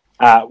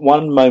at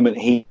one moment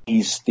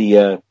he's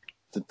the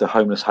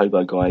homeless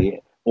hobo guy,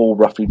 all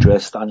roughly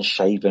dressed,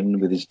 unshaven,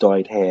 with his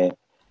dyed hair.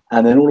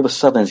 And then all of a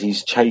sudden, as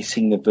he's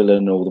chasing the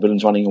villain or the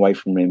villain's running away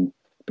from him,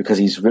 because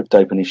he's ripped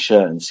open his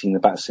shirt and seen the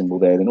bat symbol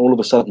there, then all of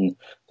a sudden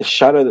the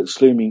shadow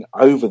that's looming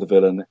over the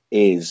villain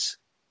is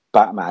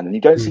Batman. And you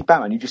don't see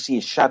Batman, you just see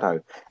his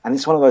shadow. And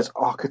it's one of those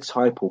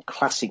archetypal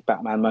classic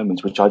Batman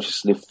moments which I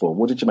just live for.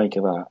 What did you make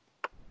of that?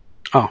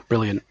 Oh,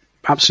 brilliant.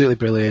 Absolutely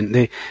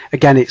brilliant.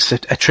 Again, it's a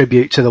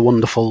tribute to the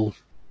wonderful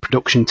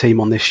production team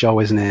on this show,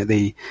 isn't it?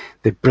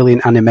 The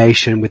brilliant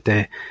animation with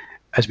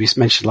as we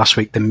mentioned last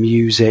week, the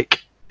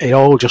music. It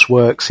all just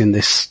works in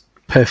this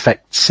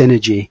perfect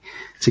synergy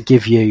to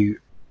give you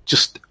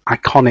just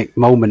iconic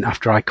moment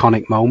after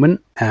iconic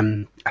moment.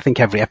 I think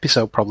every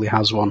episode probably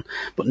has one,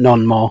 but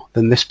none more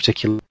than this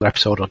particular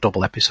episode, or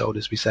double episode,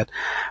 as we said.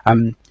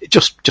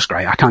 Just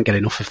great. I can't get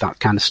enough of that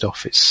kind of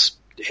stuff.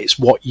 It's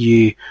what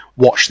you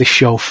watch this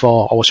show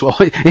for, or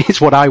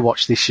it's what I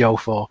watch this show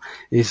for,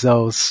 is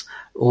those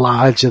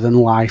larger than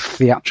life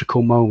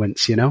theatrical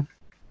moments,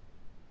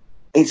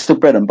 It's the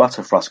bread and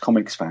butter for us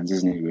comics fans,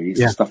 isn't it, really?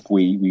 It's the stuff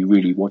we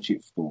really watch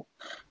it for.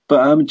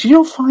 But do you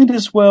not find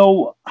as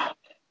well,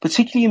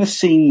 particularly in the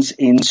scenes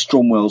in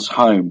Stromwell's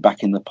home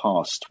back in the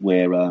past,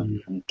 where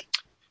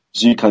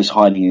Zuko's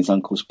hiding in his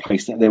uncle's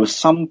place, that there were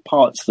some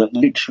parts that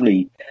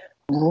literally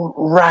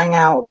rang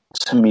out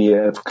to me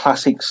of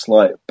classics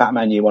like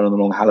Batman Year One and The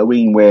Long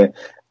Halloween, where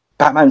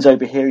Batman's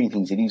overhearing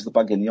things and he's the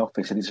bug in the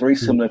office, and it's very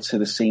similar to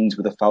the scenes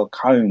with the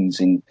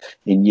Falcones in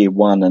Year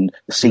One, and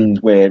the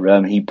scenes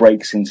where he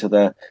breaks into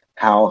the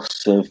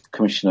house of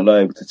Commissioner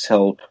Loeb to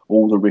tell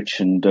all the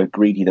rich and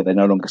greedy that they're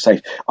no longer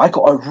safe. I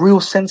got a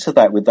real sense of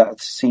that with that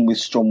scene with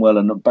Stromwell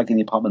and Bug in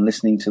the apartment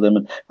listening to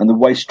them, and the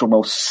way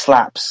Stromwell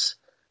slaps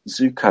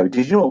Zuko.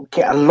 Did you not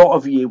get a lot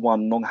of Year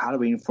One Long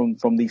Halloween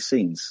from these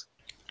scenes?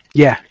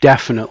 Yeah,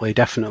 definitely.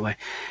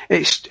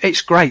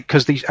 It's great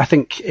because I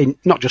think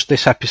not just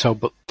this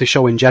episode, but the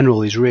show in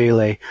general is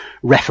really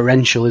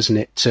referential, isn't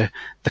it, to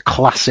the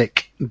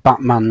classic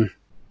Batman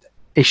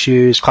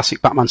issues,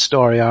 classic Batman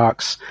story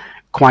arcs,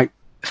 quite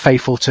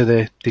faithful to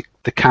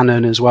the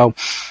canon as well.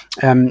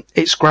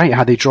 It's great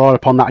how they draw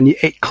upon that, and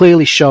it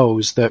clearly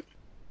shows that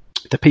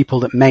the people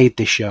that made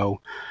this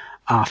show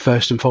are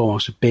first and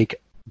foremost big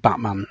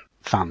Batman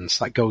fans.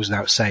 That goes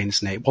without saying,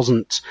 isn't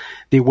it?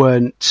 They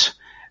weren't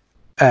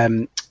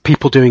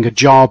people doing a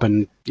job,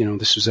 and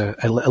this was a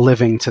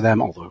living to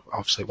them. Although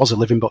obviously it was a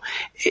living, but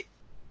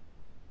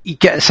you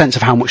get a sense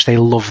of how much they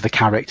love the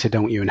character,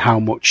 don't you? And how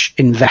much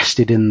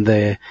invested in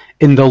the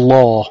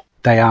lore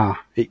they are.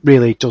 It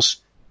really does.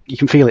 You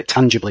can feel it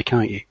tangibly,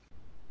 can't you?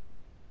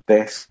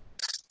 Best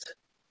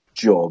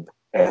job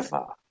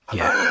ever.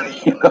 Yeah.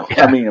 Yeah.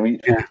 I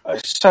mean, yeah.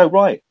 So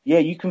right. Yeah,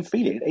 you can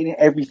feel it in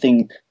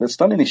everything that's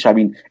done in this show. I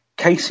mean,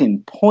 case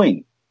in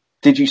point,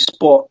 did you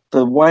spot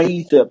the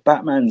way that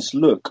Batman's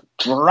look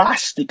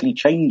drastically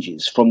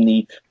changes from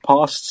the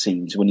past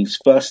scenes when he's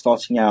first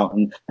starting out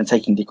and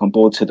taking Dick on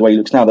board to the way he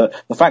looks now?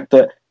 The fact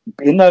that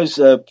in those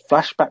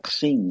flashback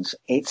scenes,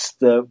 it's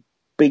the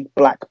big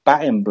black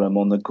bat emblem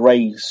on the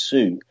grey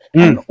suit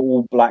and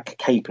all black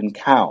cape and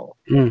cowl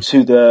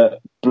to the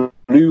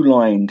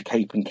blue-lined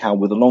cape and cowl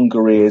with the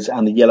longer ears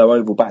and the yellow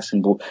oval bat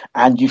symbol.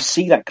 And you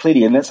see that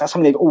clearly, and that's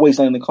something they've always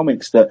done in the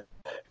comics, that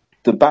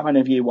the Batman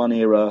of Year 1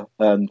 era,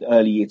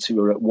 early Year 2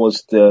 era,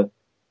 was the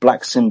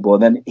black symbol.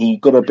 And then he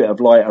got a bit of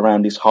light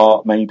around his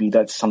heart. Maybe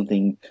that's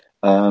something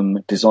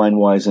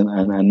design-wise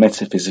and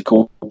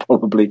metaphysical,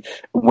 probably,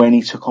 when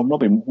he took on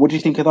Robin. What do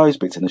you think of those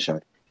bits in the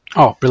show?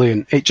 Oh,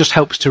 brilliant. It just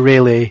helps to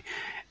really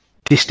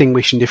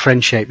distinguish and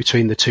differentiate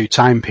between the two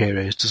time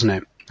periods, doesn't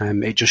it?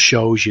 It just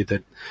shows you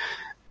that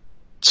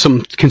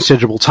some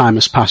considerable time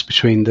has passed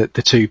between the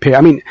two periods.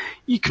 I mean,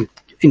 you can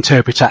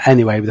interpret that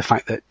anyway with the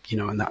fact that,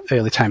 in that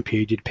early time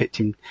period you'd picked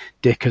him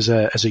Dick as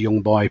a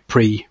young boy,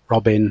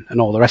 pre-Robin and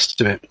all the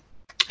rest of it,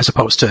 as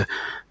opposed to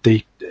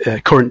the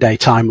current day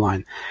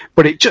timeline.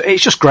 But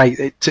it's just great.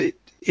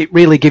 It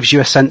really gives you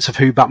a sense of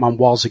who Batman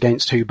was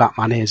against who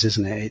Batman is,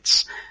 isn't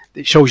it?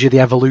 It shows you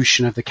the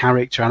evolution of the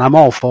character, and I'm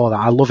all for that.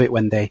 I love it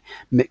when they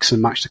mix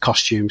and match the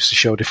costumes to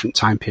show different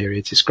time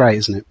periods. It's great,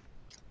 isn't it?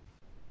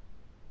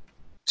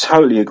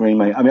 Totally agree,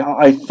 mate. I mean,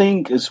 I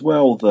think as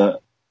well that,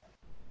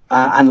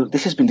 and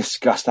this has been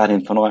discussed ad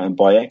infinitum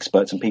by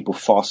experts and people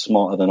far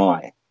smarter than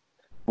I,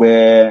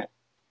 where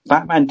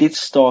Batman did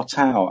start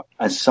out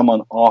as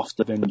someone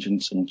after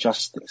vengeance and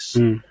justice.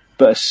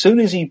 But as soon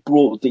as he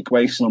brought Dick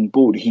Grayson on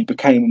board, he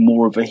became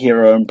more of a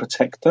hero and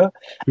protector.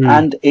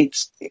 And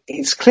it's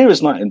clear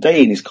as night and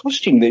day in his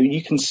costume that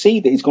you can see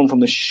that he's gone from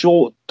the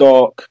short,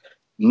 dark,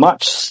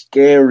 much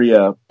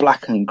scarier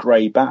black and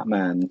grey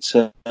Batman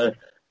to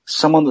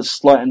someone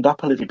that's lightened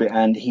up a little bit,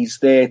 and he's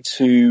there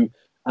to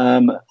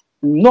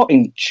not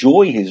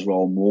enjoy his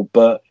role more,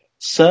 but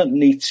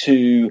certainly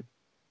to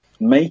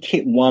make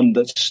it one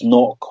that's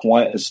not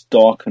quite as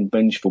dark and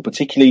vengeful,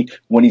 particularly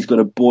when he's got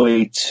a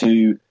boy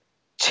to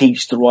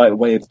teach the right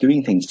way of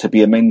doing things, to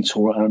be a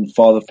mentor and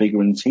father figure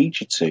and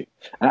teacher to.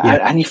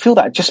 And you feel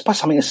that just by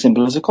something as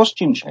simple as a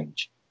costume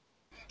change.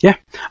 Yeah.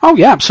 Oh,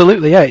 yeah,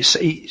 absolutely. Yeah.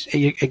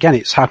 Again,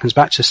 it harkens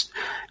back to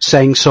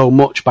saying so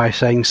much by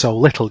saying so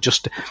little.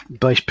 Just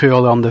based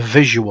purely on the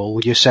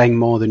visual, you're saying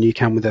more than you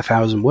can with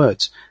 1,000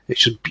 words.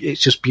 It's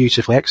just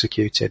beautifully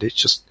executed. It's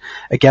just,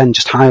 again,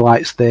 just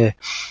highlights the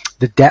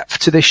depth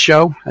to this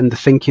show and the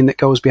thinking that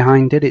goes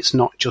behind it. It's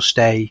not just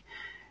a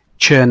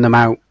churn them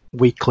out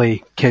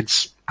weekly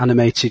kids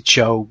animated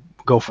show,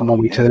 go from one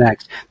week to the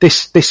next.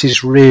 This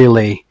is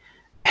really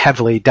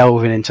heavily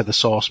delving into the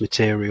source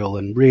material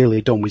and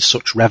really done with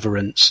such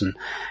reverence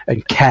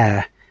and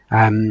care.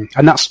 And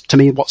that's, to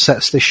me, what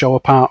sets this show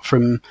apart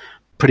from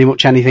pretty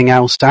much anything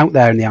else out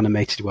there in the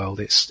animated world.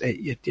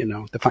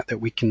 The fact that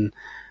we can,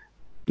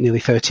 nearly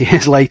 30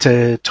 years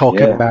later, talk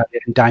about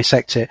it and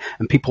dissect it,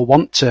 and people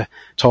want to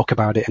talk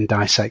about it and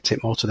dissect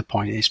it, more to the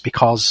point, is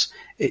because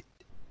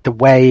the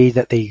way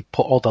that they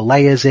put all the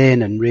layers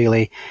in and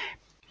really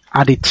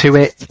added to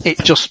it, it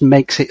just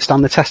makes it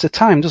stand the test of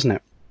time, doesn't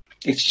it?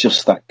 It's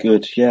just that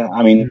good, yeah.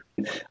 I mean,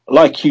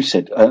 like you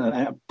said,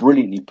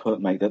 brilliantly put,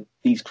 mate, that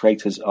these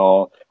creators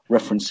are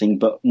referencing,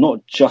 but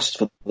not just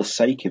for the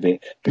sake of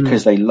it,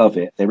 because they love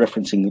it. They're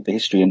referencing the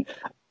history, and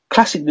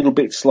classic little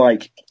bits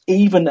like,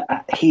 even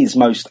at his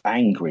most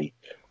angry,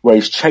 where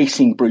he's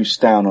chasing Bruce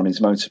down on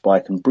his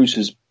motorbike and Bruce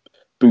has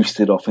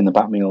boosted off in the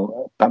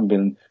Batmobile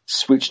and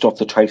switched off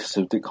the tracer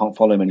so Dick can't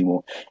follow him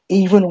anymore.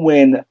 Even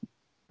when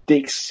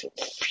Dick's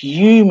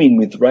fuming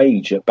with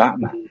rage at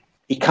Batman,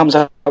 he comes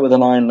out with a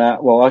line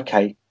that, well,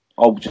 okay,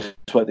 I'll just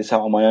work this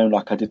out on my own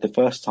like I did the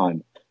first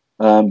time,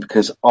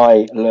 because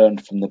I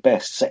learned from the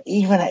best. So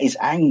even at his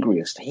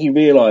angriest, he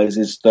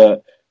realises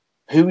that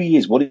who he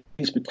is, what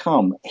he's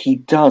become, he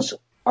does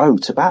owe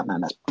to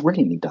Batman. That's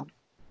brilliantly done.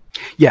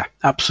 Yeah,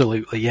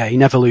 absolutely. Yeah, he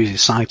never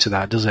loses sight of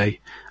that, does he?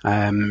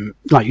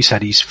 Like you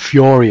said, he's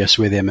furious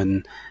with him,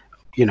 and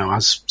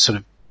as sort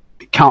of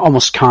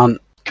almost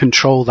can't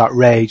control that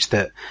rage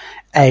that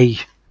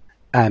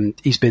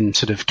he's been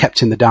sort of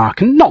kept in the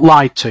dark and not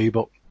lied to,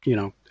 but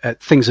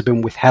things have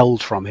been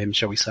withheld from him,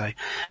 shall we say?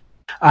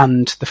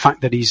 And the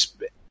fact that he's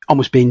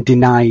almost being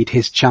denied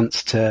his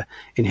chance to,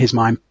 in his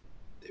mind,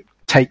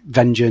 take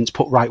vengeance,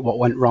 put right what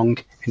went wrong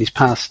in his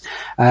past,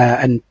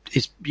 and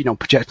is,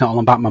 projecting it all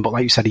on Batman. But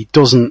like you said, he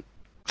doesn't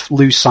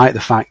lose sight of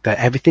the fact that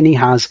everything he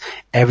has,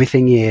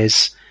 everything he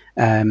is,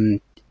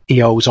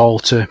 he owes all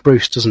to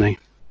Bruce, doesn't he?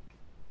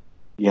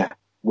 Yeah,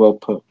 well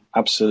put.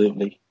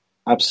 Absolutely.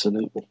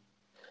 Absolutely.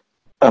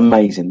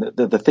 Amazing.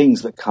 The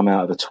things that come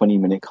out of the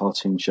 20-minute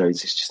cartoon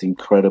shows is just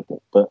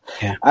incredible. But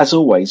as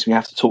always, we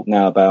have to talk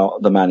now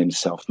about the man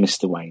himself,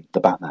 Mr. Wayne,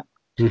 the Batman.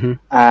 Mm-hmm.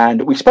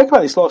 And we spoke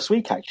about this last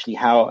week, actually,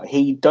 how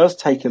he does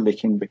take a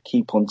licking but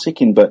keep on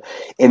ticking. But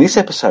in this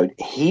episode,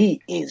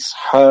 he is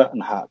hurt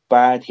and hurt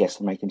bad. He has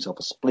to make himself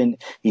a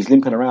splint. He's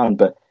limping around,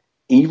 but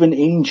even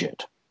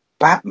injured,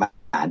 Batman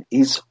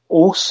is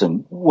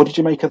awesome. What did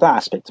you make of that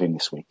aspect of him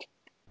this week?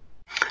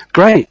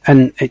 Great.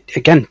 And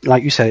again,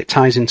 like you said, it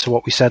ties into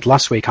what we said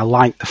last week. I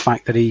like the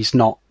fact that he's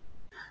not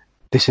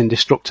this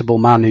indestructible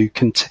man who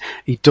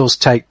he does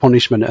take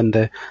punishment, and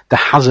the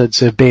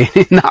hazards of being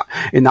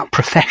in that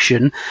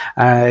profession,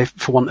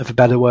 for want of a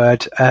better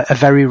word, are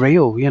very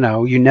real.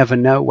 You never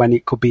know when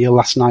it could be your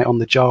last night on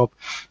the job.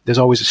 There's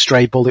always a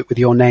stray bullet with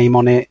your name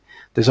on it.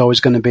 There's always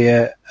going to be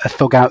a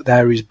thug out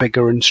there who's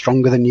bigger and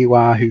stronger than you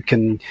are, who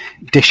can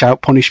dish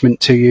out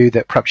punishment to you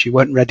that perhaps you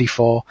weren't ready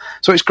for.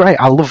 So it's great.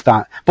 I love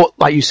that. But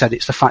like you said,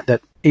 it's the fact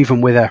that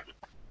even with a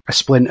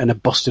splint and a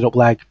busted up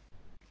leg,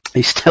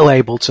 he's still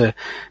able to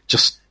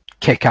just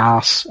kick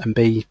ass and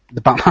be the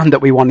Batman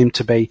that we want him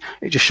to be.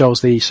 It just shows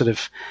the sort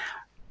of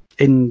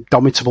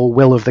indomitable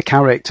will of the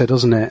character,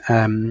 doesn't it?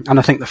 And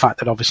I think the fact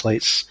that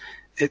obviously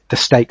the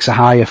stakes are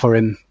higher for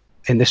him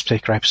in this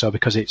particular episode,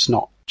 because it's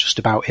not just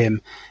about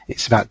him,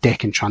 it's about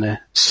Dick and trying to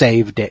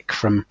save Dick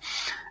from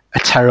a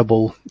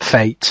terrible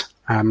fate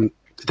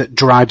that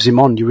drives him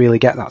on. You really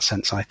get that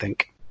sense, I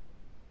think.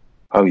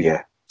 Oh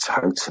yeah,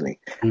 totally.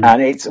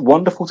 And it's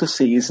wonderful to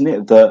see, isn't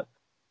it, that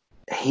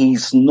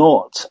he's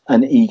not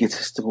an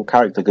egotistical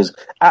character, because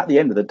at the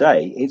end of the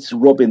day, it's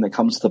Robin that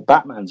comes to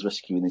Batman's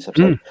rescue in this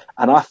episode.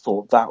 And I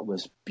thought that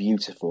was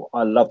beautiful.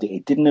 I loved it.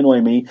 It didn't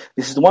annoy me.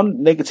 This is the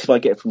one negative I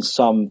get from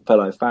some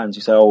fellow fans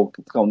who say, "Oh,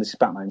 come on, this is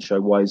Batman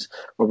show. Why is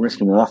Robin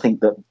rescuing?" And I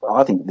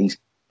think these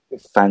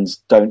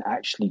fans don't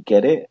actually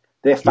get it.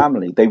 They're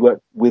family. They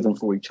work with and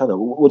for each other.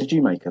 What did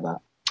you make of that?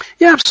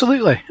 Yeah,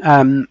 absolutely.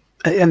 At the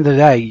end of the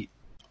day,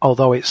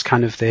 although it's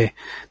kind of the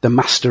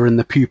master and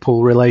the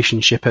pupil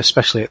relationship,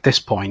 especially at this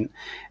point,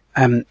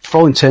 for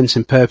all intents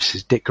and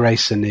purposes, Dick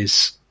Grayson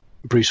is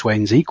Bruce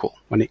Wayne's equal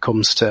when it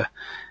comes to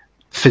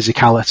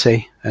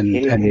physicality and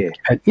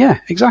yeah,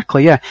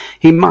 exactly. Yeah,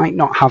 he might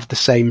not have the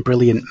same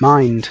brilliant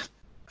mind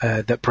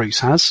that Bruce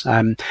has.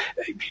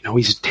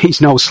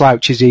 He's no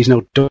slouch, he's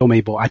no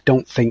dummy, but I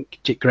don't think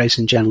Dick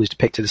Grayson generally is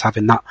depicted as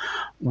having that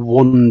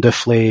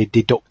wonderfully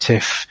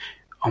deductive,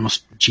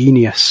 almost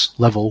genius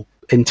level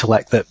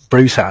intellect that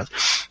Bruce has.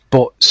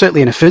 But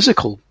certainly in a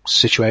physical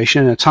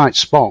situation, in a tight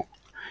spot,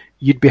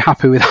 you'd be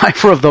happy with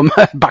either of them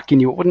backing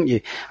you up, wouldn't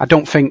you? I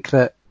don't think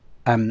that,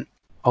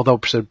 although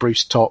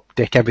Bruce taught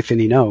Dick everything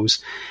he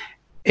knows,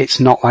 it's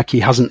not like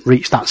he hasn't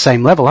reached that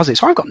same level, has it?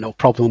 So I've got no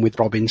problem with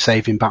Robin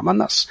saving Batman.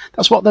 That's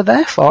what they're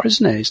there for,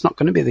 isn't it? It's not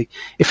going to be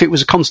if it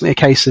was constantly a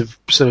case of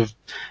sort of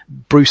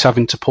Bruce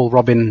having to pull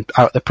Robin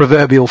out the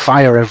proverbial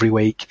fire every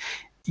week,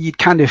 you'd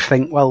kind of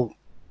think, well,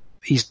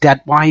 he's dead.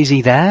 Why is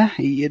he there?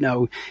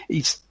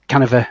 He's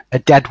kind of a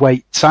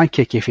deadweight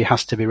sidekick if he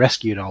has to be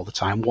rescued all the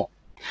time.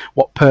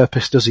 What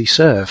purpose does he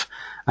serve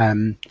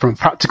from a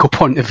practical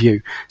point of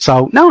view?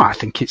 So no, I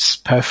think it's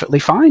perfectly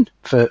fine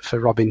for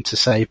Robin to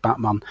save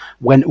Batman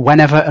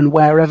whenever and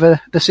wherever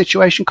the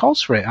situation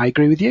calls for it. I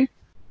agree with you.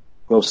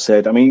 Well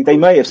said. I mean, they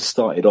may have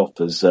started off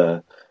as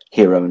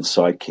hero and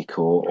sidekick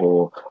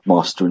or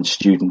master and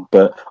student,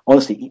 but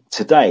honestly,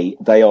 today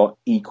they are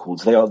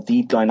equals. They are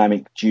the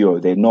dynamic duo.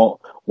 They're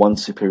not one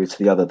superior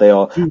to the other. They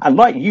are, and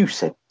like you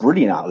said,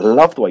 brilliant. I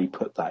love the way you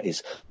put that,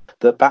 is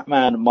that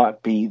Batman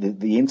might be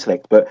the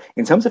intellect, but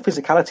in terms of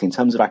physicality, in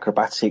terms of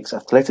acrobatics,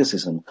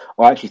 athleticism,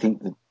 I actually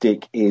think that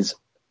Dick is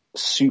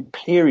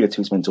superior to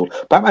his mentor.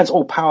 Batman's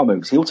all power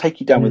moves. He'll take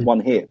you down with one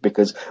hit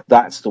because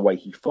that's the way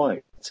he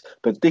fights.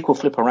 But Dick will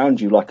flip around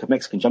you like a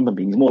Mexican jumping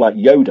bean. He's more like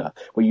Yoda,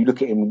 where you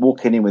look at him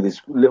walking in with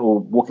his little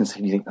walking stick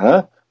and you think,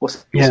 huh?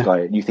 What's this guy?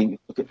 And you think,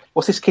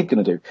 what's this kid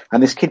going to do?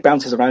 And this kid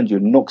bounces around you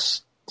and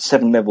knocks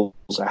 7 levels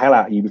of hell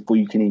out of you before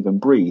you can even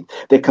breathe.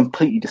 They're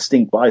completely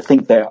distinct, but I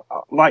think they're,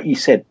 like you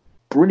said,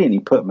 brilliantly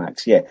put,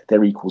 Max. Yeah,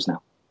 they're equals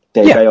now.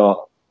 They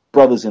are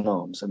brothers in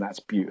arms, and that's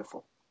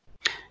beautiful.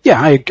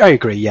 Yeah, I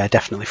agree. Yeah,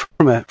 definitely.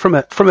 From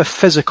a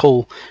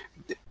physical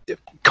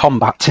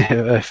combat,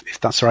 if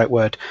that's the right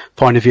word,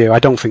 point of view, I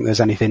don't think there's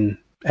anything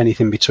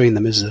between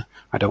them, is there?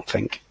 I don't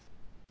think.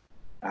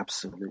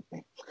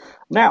 Absolutely.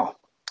 Now,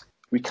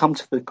 we come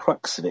to the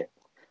crux of it.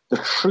 The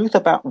truth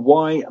about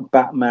why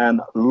Batman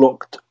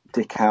locked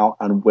Dick out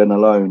and went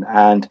alone.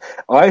 And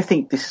I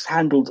think this is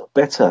handled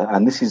better,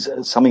 and this is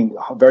something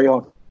very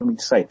hard for me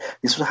to say.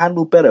 This was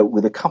handled better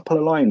with a couple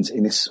of lines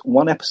in this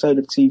one episode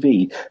of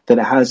TV than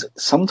it has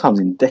sometimes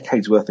in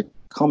decades worth of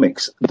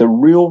comics. The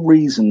real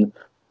reason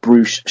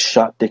Bruce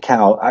shut Dick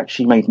out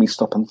actually made me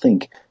stop and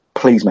think,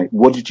 please mate,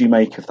 what did you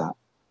make of that?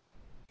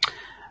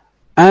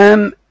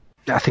 I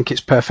think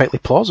it's perfectly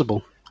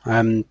plausible.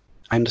 I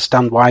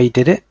understand why he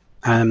did it.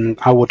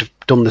 I would have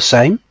done the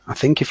same. I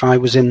think if I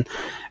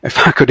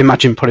could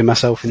imagine putting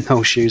myself in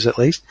those shoes at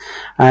least.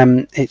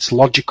 It's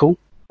logical.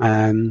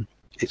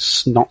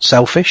 It's not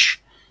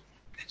selfish.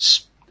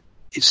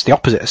 It's the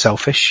opposite of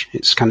selfish.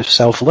 It's kind of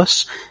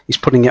selfless. He's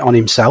putting it on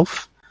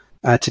himself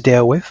to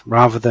deal with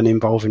rather than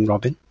involving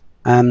Robin.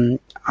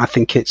 I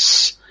think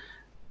it's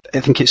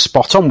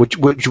spot on.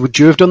 Would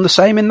you have done the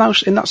same in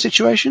that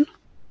situation?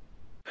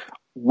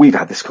 We've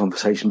had this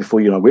conversation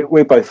before,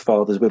 we're both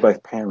fathers, we're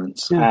both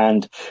parents,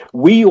 and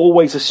we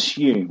always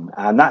assume,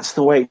 and that's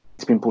the way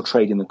it's been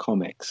portrayed in the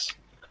comics,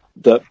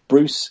 that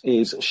Bruce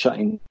is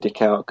shutting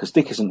Dick out because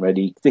Dick isn't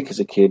ready, Dick is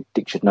a kid,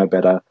 Dick should know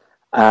better.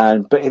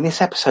 But in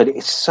this episode,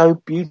 it's so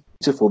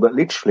beautiful that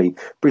literally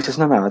Bruce says,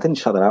 no, I didn't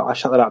shut that out. I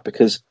shut that out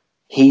because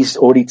he's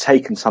already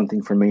taken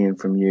something from me and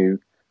from you.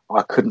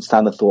 I couldn't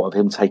stand the thought of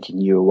him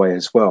taking you away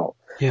as well.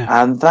 Yeah.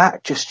 And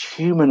that just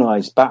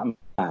humanized Batman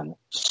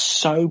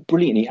so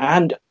brilliantly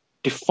and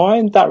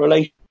defined that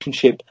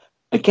relationship,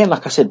 again,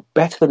 like I said,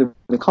 better than in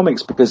the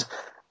comics, because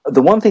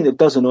the one thing that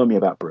does annoy me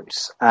about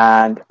Bruce,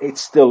 and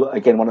it's still,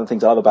 again, one of the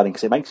things I love about him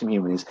because it makes him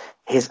human, is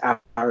his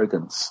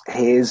arrogance,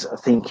 his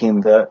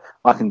thinking that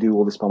I can do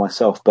all this by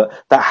myself. But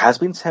that has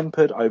been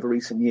tempered over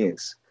recent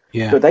years.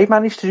 Yeah. But they've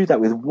managed to do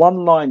that with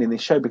one line in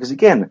this show because,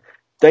 again,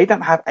 they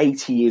don't have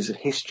 80 years of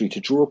history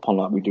to draw upon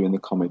like we do in the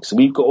comics. So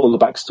we've got all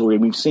the backstory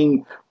and we've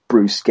seen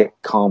Bruce get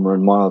calmer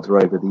and milder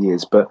over the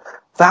years. But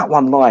that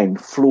one line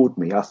floored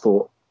me. I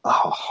thought, oh,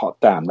 hot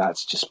damn,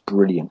 that's just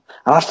brilliant.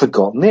 And I'd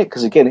forgotten it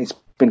because, again, it's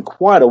been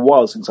quite a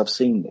while since I've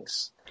seen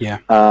this. Yeah.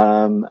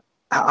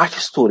 I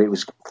just thought it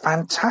was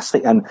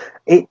fantastic. And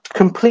it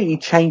completely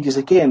changes,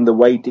 again, the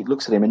way Dick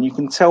looks at him. And you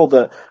can tell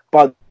that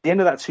by the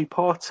end of that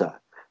two-parter,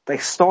 they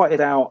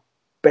started out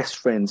best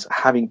friends,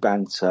 having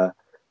banter.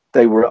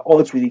 They were at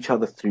odds with each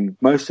other through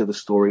most of the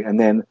story. And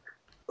then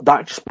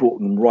that just brought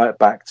them right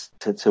back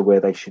to where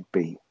they should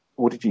be.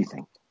 What did you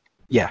think?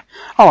 Yeah.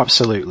 Oh,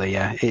 absolutely.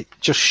 Yeah. It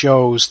just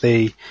shows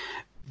the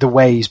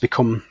way he's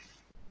become,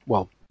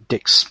 well,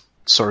 Dick's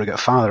surrogate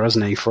father,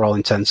 hasn't he, for all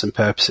intents and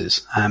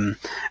purposes. And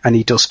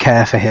he does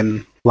care for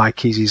him like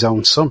he's his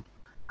own son.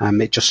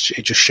 It just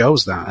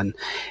shows that. And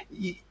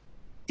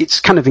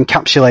it's kind of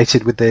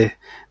encapsulated with the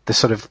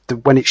sort of,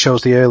 when it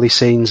shows the early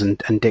scenes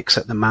and Dick's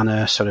at the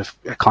manor sort of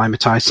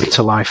acclimatized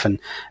into life, and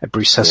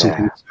Bruce says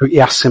something, he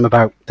asks him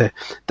about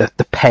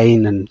the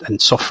pain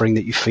and suffering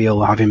that you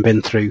feel having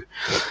been through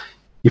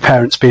your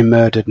parents being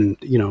murdered, and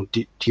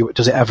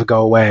does it ever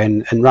go away?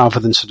 And rather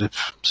than sort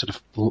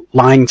of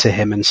lying to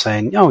him and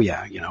saying, oh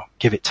yeah,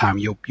 give it time,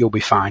 you'll be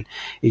fine,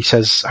 he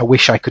says,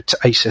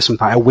 he says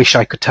something like, I wish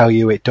I could tell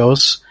you it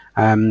does.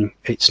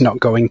 It's not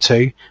going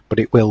to, but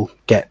it will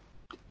get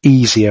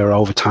easier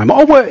over time.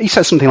 Or he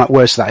says something like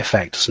words to that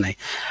effect, doesn't he?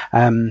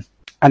 And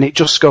it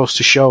just goes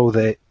to show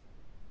that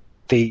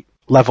the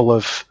level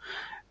of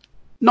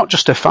not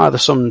just a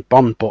father-son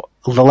bond, but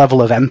the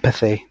level of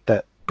empathy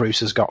that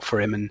Bruce has got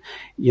for him. And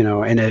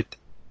in a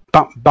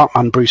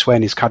Batman, Bruce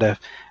Wayne is kind of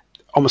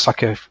almost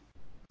like a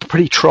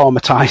pretty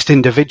traumatized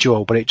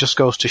individual, but it just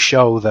goes to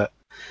show that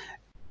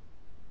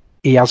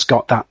he has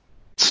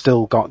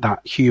still got that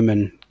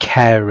human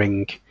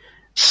caring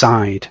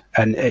side,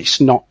 and it's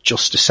not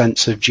just a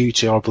sense of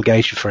duty or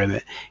obligation for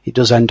him. He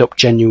does end up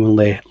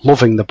genuinely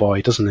loving the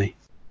boy, doesn't he?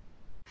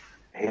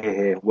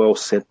 Yeah, well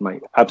said,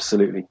 mate.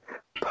 Absolutely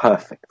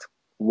perfect,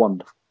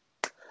 wonderful.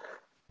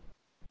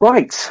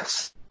 Right,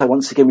 so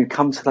once again we've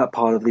come to that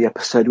part of the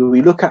episode where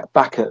we look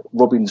back at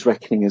Robin's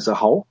Reckoning as a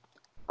whole.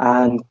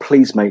 And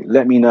please, mate,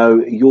 let me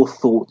know your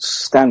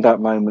thoughts, standout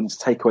moments,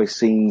 takeaway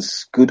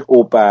scenes, good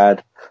or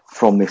bad,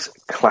 from this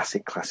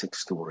classic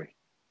story.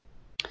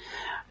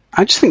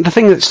 I just think the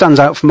thing that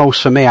stands out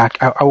most for me,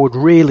 I would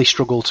really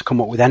struggle to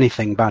come up with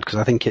anything bad, because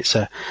I think it's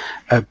a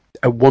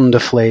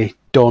wonderfully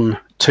done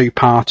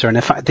two-parter, and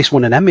in fact this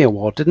won an Emmy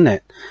Award, didn't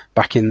it,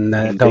 back in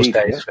those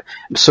days?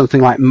 Yeah.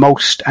 Something like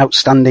most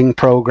outstanding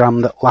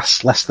programme that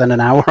lasts less than an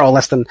hour or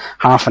less than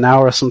half an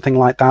hour or something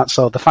like that.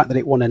 So the fact that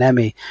it won an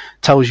Emmy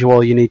tells you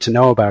all you need to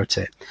know about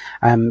it.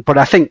 But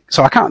I think,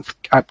 so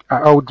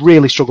I would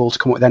really struggle to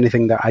come up with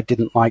anything that I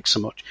didn't like so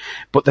much.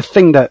 But the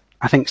thing that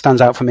I think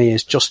stands out for me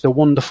is just the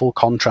wonderful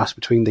contrast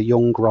between the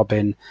young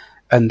Robin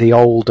and the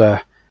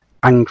older,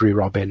 angry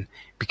Robin,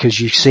 because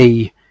you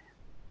see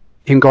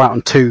him go out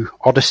on two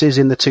odysseys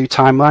in the two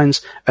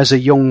timelines. As a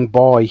young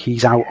boy,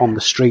 he's out on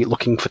the street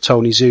looking for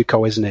Tony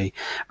Zuko, isn't he?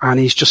 And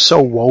he's just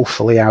so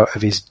woefully out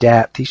of his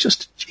depth. He's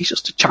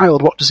just a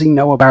child. What does he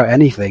know about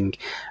anything?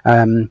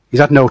 He's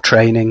had no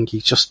training.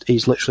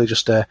 He's literally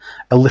just a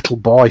little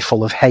boy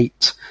full of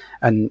hate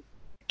and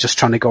just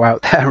trying to go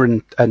out there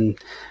and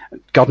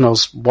God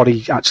knows what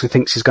he actually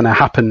thinks is going to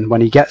happen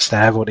when he gets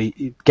there, but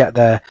he get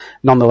there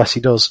nonetheless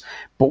he does.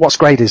 But what's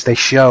great is they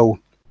show,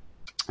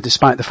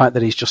 despite the fact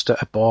that he's just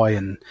a boy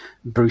and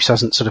Bruce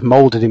hasn't sort of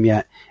moulded him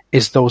yet,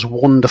 is those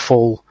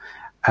wonderful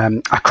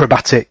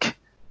acrobatic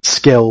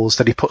skills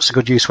that he puts to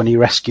good use when he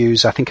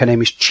rescues, I think her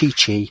name is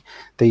Chi-Chi,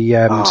 the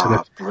sort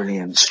of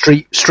brilliant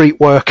street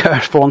worker,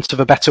 for want of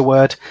a better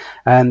word,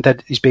 and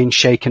that is being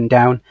shaken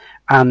down.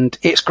 And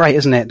it's great,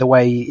 isn't it? The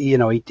way, you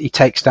know, he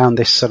takes down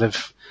this sort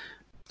of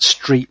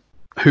street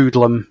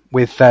hoodlum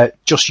with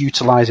just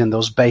utilising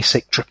those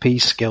basic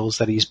trapeze skills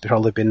that he's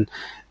probably been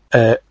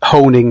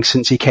honing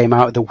since he came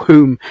out of the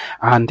womb.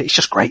 And it's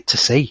just great to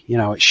see, you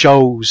know, it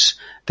shows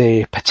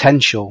the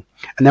potential.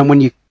 And then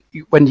when you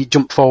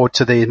jump forward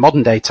to the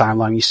modern day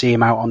timeline, you see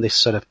him out on this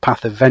sort of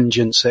path of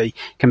vengeance. He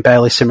can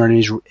barely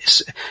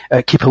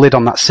keep a lid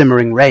on that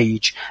simmering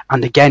rage.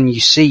 And again, you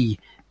see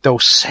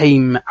those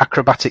same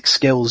acrobatic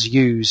skills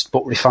used,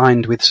 but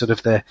refined with sort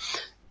of the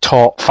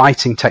taught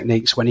fighting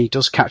techniques when he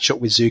does catch up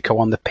with Zuko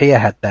on the pier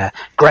head there.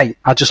 Great.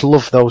 I just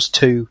love those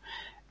two,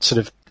 sort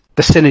of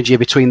the synergy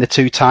between the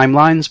two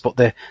timelines, but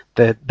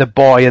the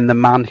boy and the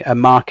man are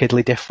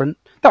markedly different.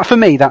 That, for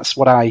me, that's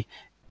what I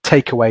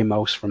take away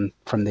most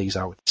from these,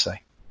 I would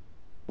say.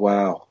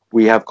 Wow.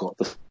 We have got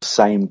the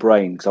same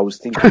brain, because I was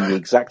thinking the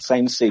exact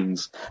same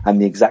scenes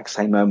and the exact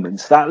same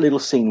moments. That little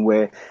scene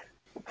where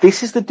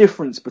this is the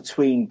difference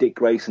between Dick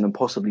Grayson and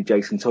possibly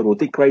Jason Todd, or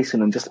Dick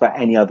Grayson and just about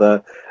any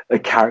other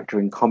character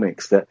in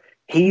comics, that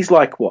he's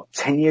like,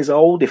 10 years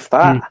old, if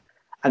that?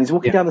 And he's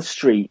walking down the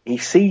street. He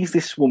sees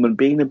this woman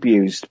being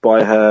abused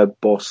by her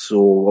boss,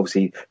 or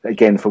obviously,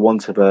 again, for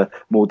want of a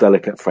more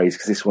delicate phrase,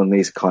 because this one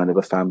is kind of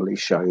a family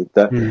show,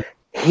 that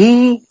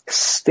he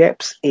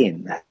steps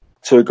in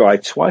to a guy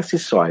twice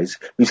his size,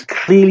 who's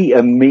clearly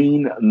a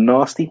mean,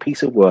 nasty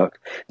piece of work,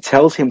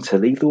 tells him to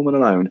leave the woman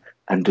alone,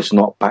 and does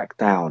not back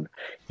down.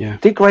 Yeah.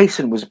 Dick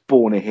Grayson was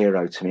born a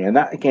hero to me, and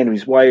that again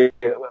is why,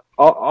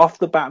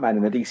 after Batman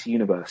in the DC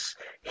universe,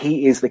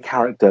 he is the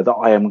character that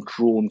I am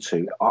drawn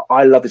to.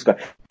 I love this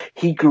guy.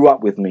 He grew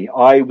up with me.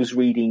 I was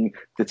reading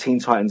the Teen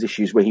Titans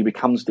issues where he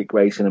becomes Dick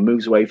Grayson and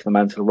moves away from the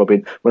mantle of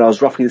Robin when I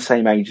was roughly the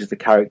same age as the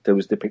character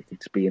was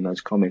depicted to be in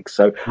those comics.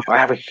 So I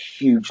have a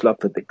huge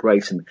love for Dick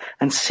Grayson.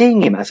 And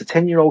seeing him as a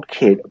 10-year-old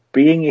kid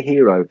being a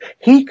hero,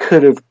 he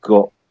could have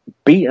got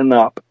beaten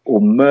up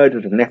or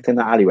murdered and left in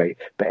the alleyway,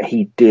 but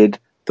he did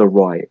the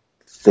right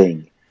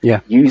thing.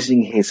 Yeah.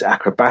 Using his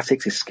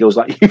acrobatics, his skills,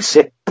 like you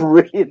said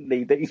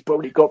brilliantly, that he's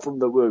probably got from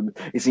the womb.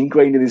 It's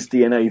ingrained in his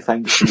DNA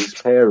thanks to his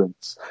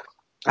parents.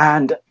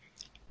 And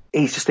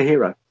he's just a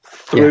hero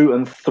through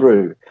and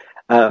through.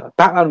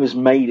 Batman was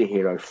made a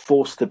hero,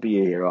 forced to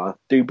be a hero. I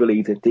do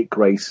believe that Dick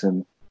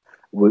Grayson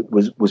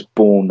was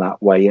born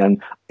that way,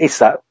 and it's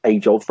that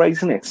age-old phrase,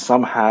 isn't it?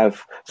 Some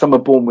are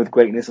born with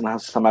greatness,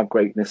 and some have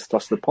greatness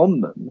thrust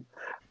upon them.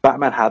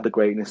 Batman had the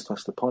greatness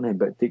thrust upon him,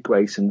 but Dick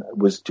Grayson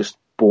was just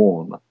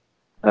born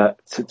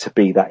to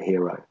be that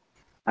hero.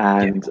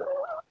 And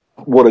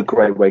what a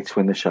great way to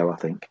win the show, I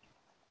think.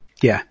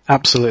 Yeah,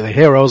 absolutely.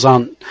 Heroes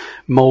aren't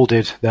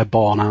moulded, they're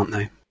born, aren't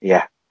they?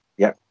 Yeah,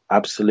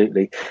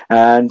 absolutely.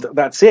 And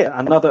that's it.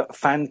 Another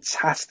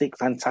fantastic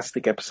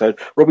episode.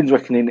 Robin's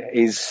Reckoning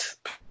is...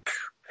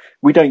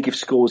 We don't give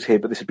scores here,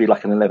 but this would be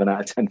like an 11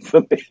 out of 10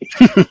 for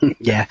me.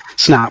 Yeah,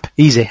 snap.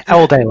 Easy.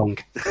 All day long.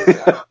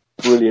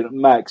 Brilliant.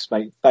 Max,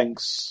 mate,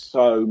 thanks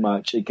so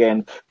much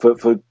again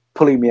for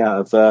pulling me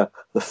out of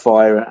the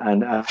fire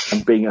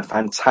and being a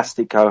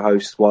fantastic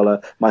co-host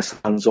while my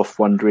son's off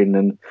wandering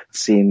and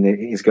seeing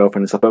his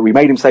girlfriend and stuff. But we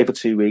made him stay for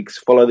 2 weeks,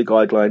 follow the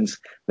guidelines,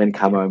 then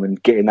come home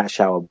and get in that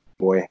shower,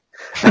 boy.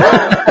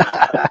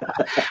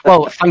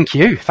 Well, thank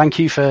you. Thank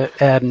you for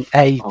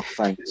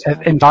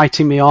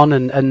inviting me on,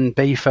 and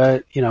B,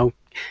 for, you know,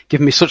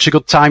 giving me such a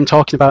good time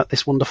talking about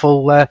this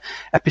wonderful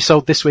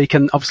episode this week,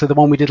 and obviously the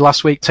one we did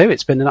last week too.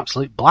 It's been an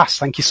absolute blast.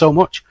 Thank you so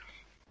much.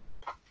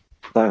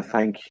 No,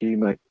 thank you,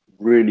 mate.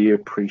 Really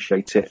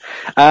appreciate it.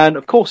 And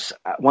of course,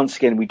 once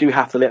again, we do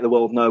have to let the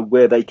world know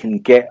where they can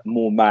get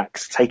more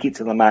Max, take it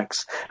to the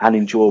max, and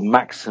enjoy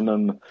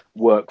maximum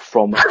work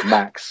from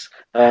Max.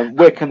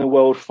 Where can the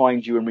world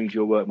find you and read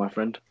your work, my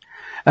friend?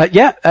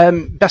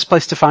 Best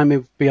place to find me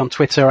would be on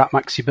Twitter at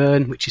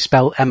MaxyByrne, which is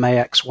spelled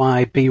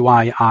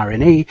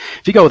MaxyByrne.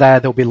 If you go there,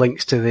 there'll be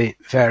links to the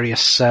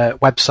various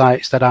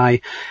websites that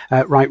I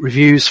write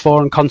reviews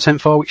for and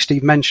content for, which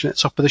Steve mentioned at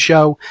the top of the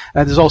show.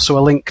 There's also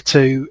a link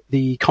to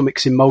the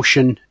Comics in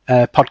Motion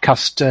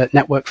podcast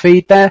network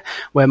feed there,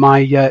 where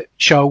my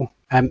show,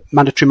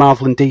 Mandatory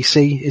Marvel and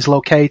DC, is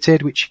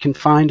located, which you can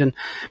find, and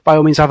by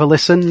all means have a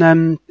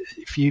listen.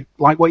 If you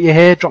like what you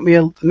hear, drop me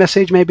a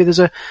message. Maybe there's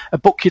a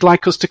book you'd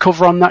like us to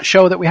cover on that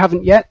show that we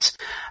haven't yet,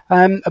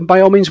 and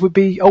by all means we'd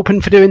be open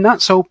for doing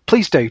that, so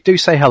please do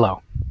say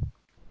hello.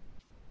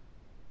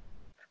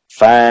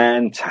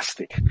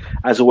 Fantastic.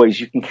 As always,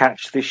 you can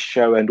catch this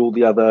show and all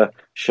the other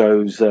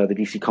shows, the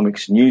DC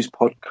Comics News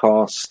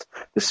Podcast,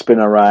 the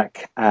Spinner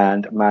Rack,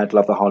 and Mad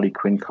Love the Harley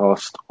Quinn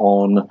cast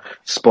on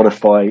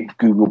Spotify,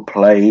 Google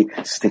Play,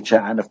 Stitcher,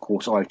 and of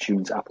course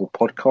iTunes, Apple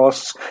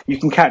Podcasts. You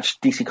can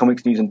catch DC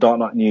Comics News and Dark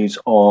Knight News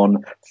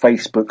on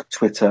Facebook,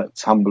 Twitter,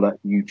 Tumblr,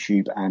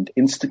 YouTube, and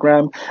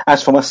Instagram.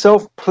 As for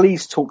myself,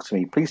 please talk to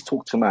me. Please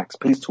talk to Max.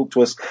 Please talk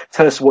to us.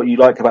 Tell us what you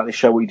like about the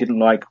show, what you didn't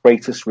like.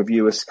 Rate us,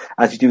 review us,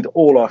 as you do with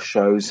all our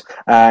shows,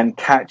 and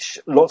catch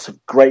lots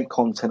of great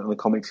content on the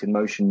Comics in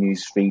Motion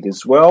news feed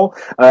as well.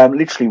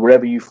 Literally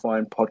wherever you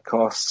find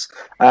podcasts.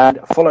 And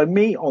follow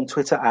me on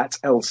Twitter at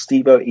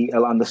LStevo,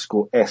 EL_STEEVO.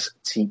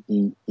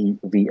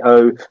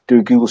 Do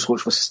a Google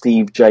search for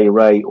Steve J.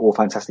 Ray or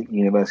Fantastic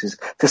Universes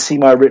to see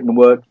my written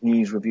work,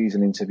 news, reviews,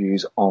 and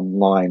interviews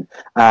online.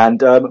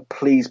 And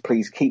please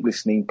keep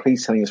listening.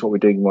 Please telling us what we're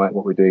doing right,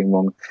 what we're doing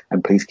wrong,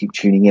 and please keep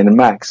tuning in. And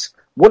Max,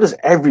 what does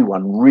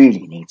everyone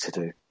really need to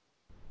do?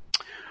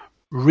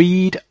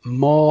 Read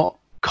more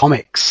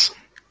comics.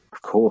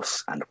 Of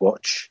course, and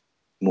watch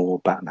more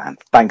Batman.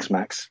 Thanks,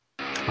 Max.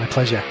 My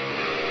pleasure.